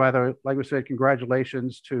 which by the way, like we said,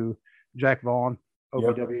 congratulations to Jack Vaughn,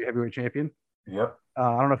 OVW heavyweight champion. Yep.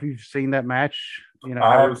 I don't know if you've seen that match. You know,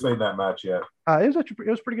 I haven't seen that match yet. It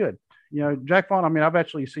was pretty good. You know, Jack Vaughn, I mean, I've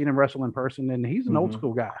actually seen him wrestle in person, and he's an old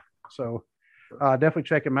school guy. So definitely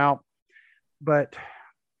check him out. But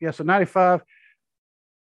yeah, so 95,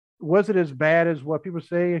 was it as bad as what people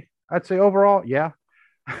say? I'd say overall, yeah.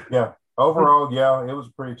 Yeah, overall, yeah, it was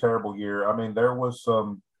a pretty terrible year. I mean, there was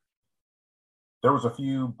a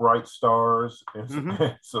few bright stars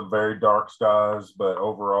and some very dark skies, but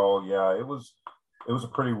overall, yeah, it was a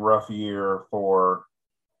pretty rough year for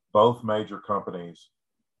both major companies.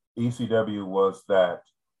 ECW was that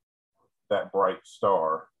bright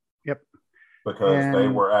star. Yep. Because they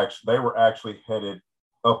were actually headed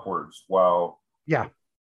upwards while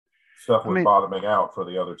stuff was bottoming out for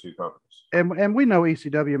the other two companies. And we know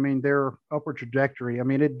ECW, I mean, their upward trajectory, I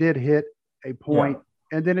mean, it did hit a point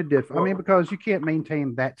and then it did. I mean, because you can't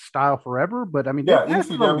maintain that style forever, but I mean, that's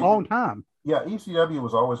for a long time. Yeah, ECW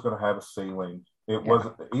was always going to have a ceiling.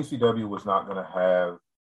 ECW was not going to have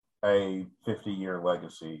a 50-year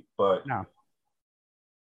legacy, but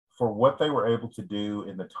for what they were able to do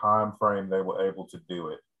in the time frame they were able to do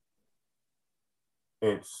it,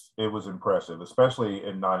 it was impressive, especially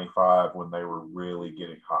in 95 when they were really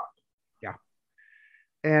getting hot. Yeah.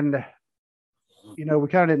 And, you know, we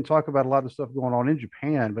kind of didn't talk about a lot of stuff going on in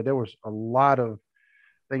Japan, but there was a lot of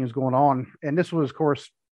things going on. And this was, of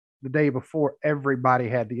course, the day before everybody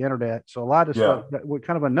had the internet. So a lot of stuff that was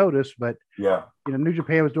kind of unnoticed, but, you know, New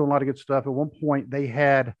Japan was doing a lot of good stuff. At one point, they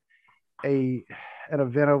had an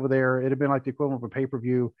event over there. It had been like the equivalent of a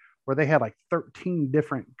pay-per-view where they had like 13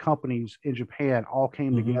 different companies in Japan all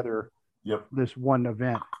came together this one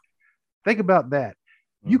event. Think about that.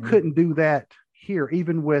 You couldn't do that here,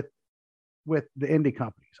 even with the indie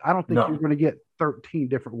companies. I don't think you're going to get 13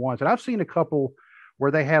 different ones. And I've seen a couple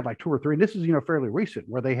where they had like 2 or 3, and this is, you know, fairly recent,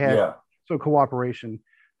 where they had some cooperation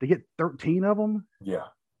to get 13 of them. Yeah.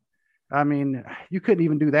 I mean, you couldn't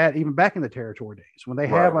even do that even back in the territory days when they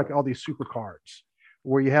have like all these super cards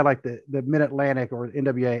where you had like the Mid Atlantic or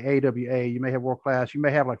NWA, AWA. You may have World Class. You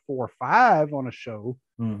may have like 4 or 5 on a show,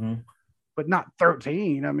 but not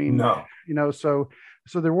 13. I mean, No. So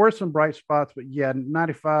there were some bright spots, but yeah,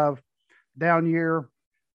 95 down year,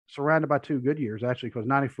 surrounded by 2 good years actually, because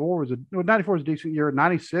 94 was a decent year.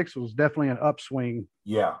 96 was definitely an upswing.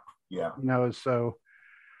 Yeah. So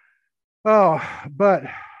but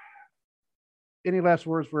any last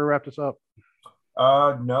words before we wrap this up?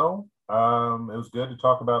 No. It was good to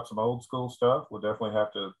talk about some old school stuff. We'll definitely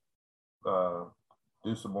have to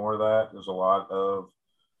do some more of that. There's a lot of,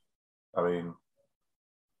 I mean,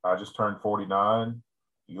 I just turned 49.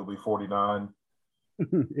 You'll be 49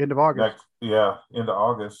 end of August. Into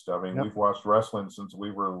August. I mean, We've watched wrestling since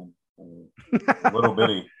we were little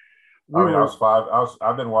bitty.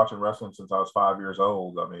 I've been watching wrestling since I was 5 years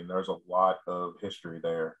old. I mean, there's a lot of history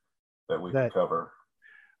there that we can cover.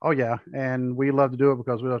 Oh yeah, and we love to do it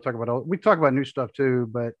because we love to talk about new stuff too.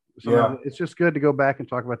 But it's just good to go back and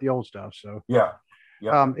talk about the old stuff. So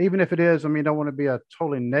even if it is, I mean, don't want to be a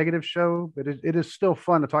totally negative show, but it is still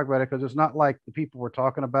fun to talk about it because it's not like the people we're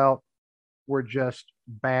talking about were just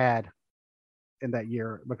bad in that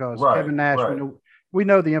year. Because Kevin Nash, we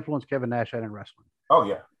know the influence Kevin Nash had in wrestling. Oh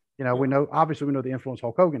yeah, we know the influence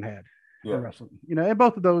Hulk Hogan had in wrestling. And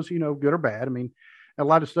both of those, good or bad. I mean, a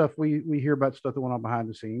lot of stuff we hear about stuff that went on behind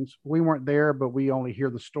the scenes. We weren't there, but we only hear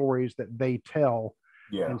the stories that they tell.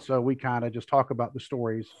 Yeah. And so we kind of just talk about the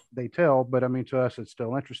stories they tell. But I mean, to us, it's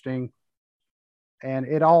still interesting. And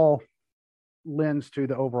it all lends to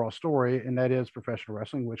the overall story, and that is professional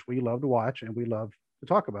wrestling, which we love to watch and we love to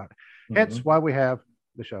talk about. Hence why we have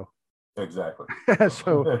the show. Exactly.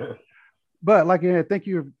 But thank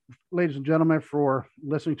you, ladies and gentlemen, for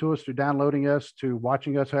listening to us, to downloading us, to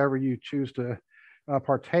watching us, however you choose to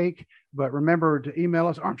partake. But remember to email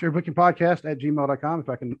us, armchairbookingpodcast@gmail.com, if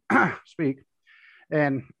I can speak.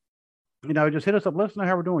 And just hit us up. Let us know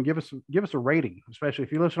how we're doing. Give us a rating, especially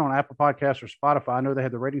if you listen on Apple Podcasts or Spotify. I know they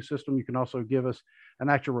have the rating system. You can also give us an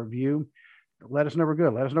actual review. Let us know we're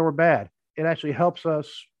good. Let us know we're bad. It actually helps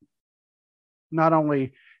us not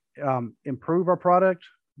only improve our product,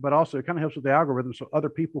 but also it kind of helps with the algorithm, so other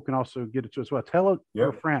people can also get it to us as well. Tell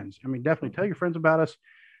your friends. I mean, definitely tell your friends about us.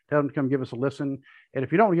 Tell them to come give us a listen. And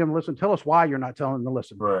if you don't give them a listen, tell us why you're not telling them to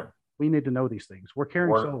listen. Right. We need to know these things. We're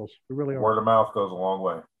caring souls. We really are. Word of mouth goes a long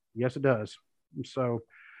way. Yes, it does. So,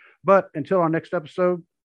 but until our next episode,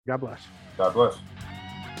 God bless. God bless.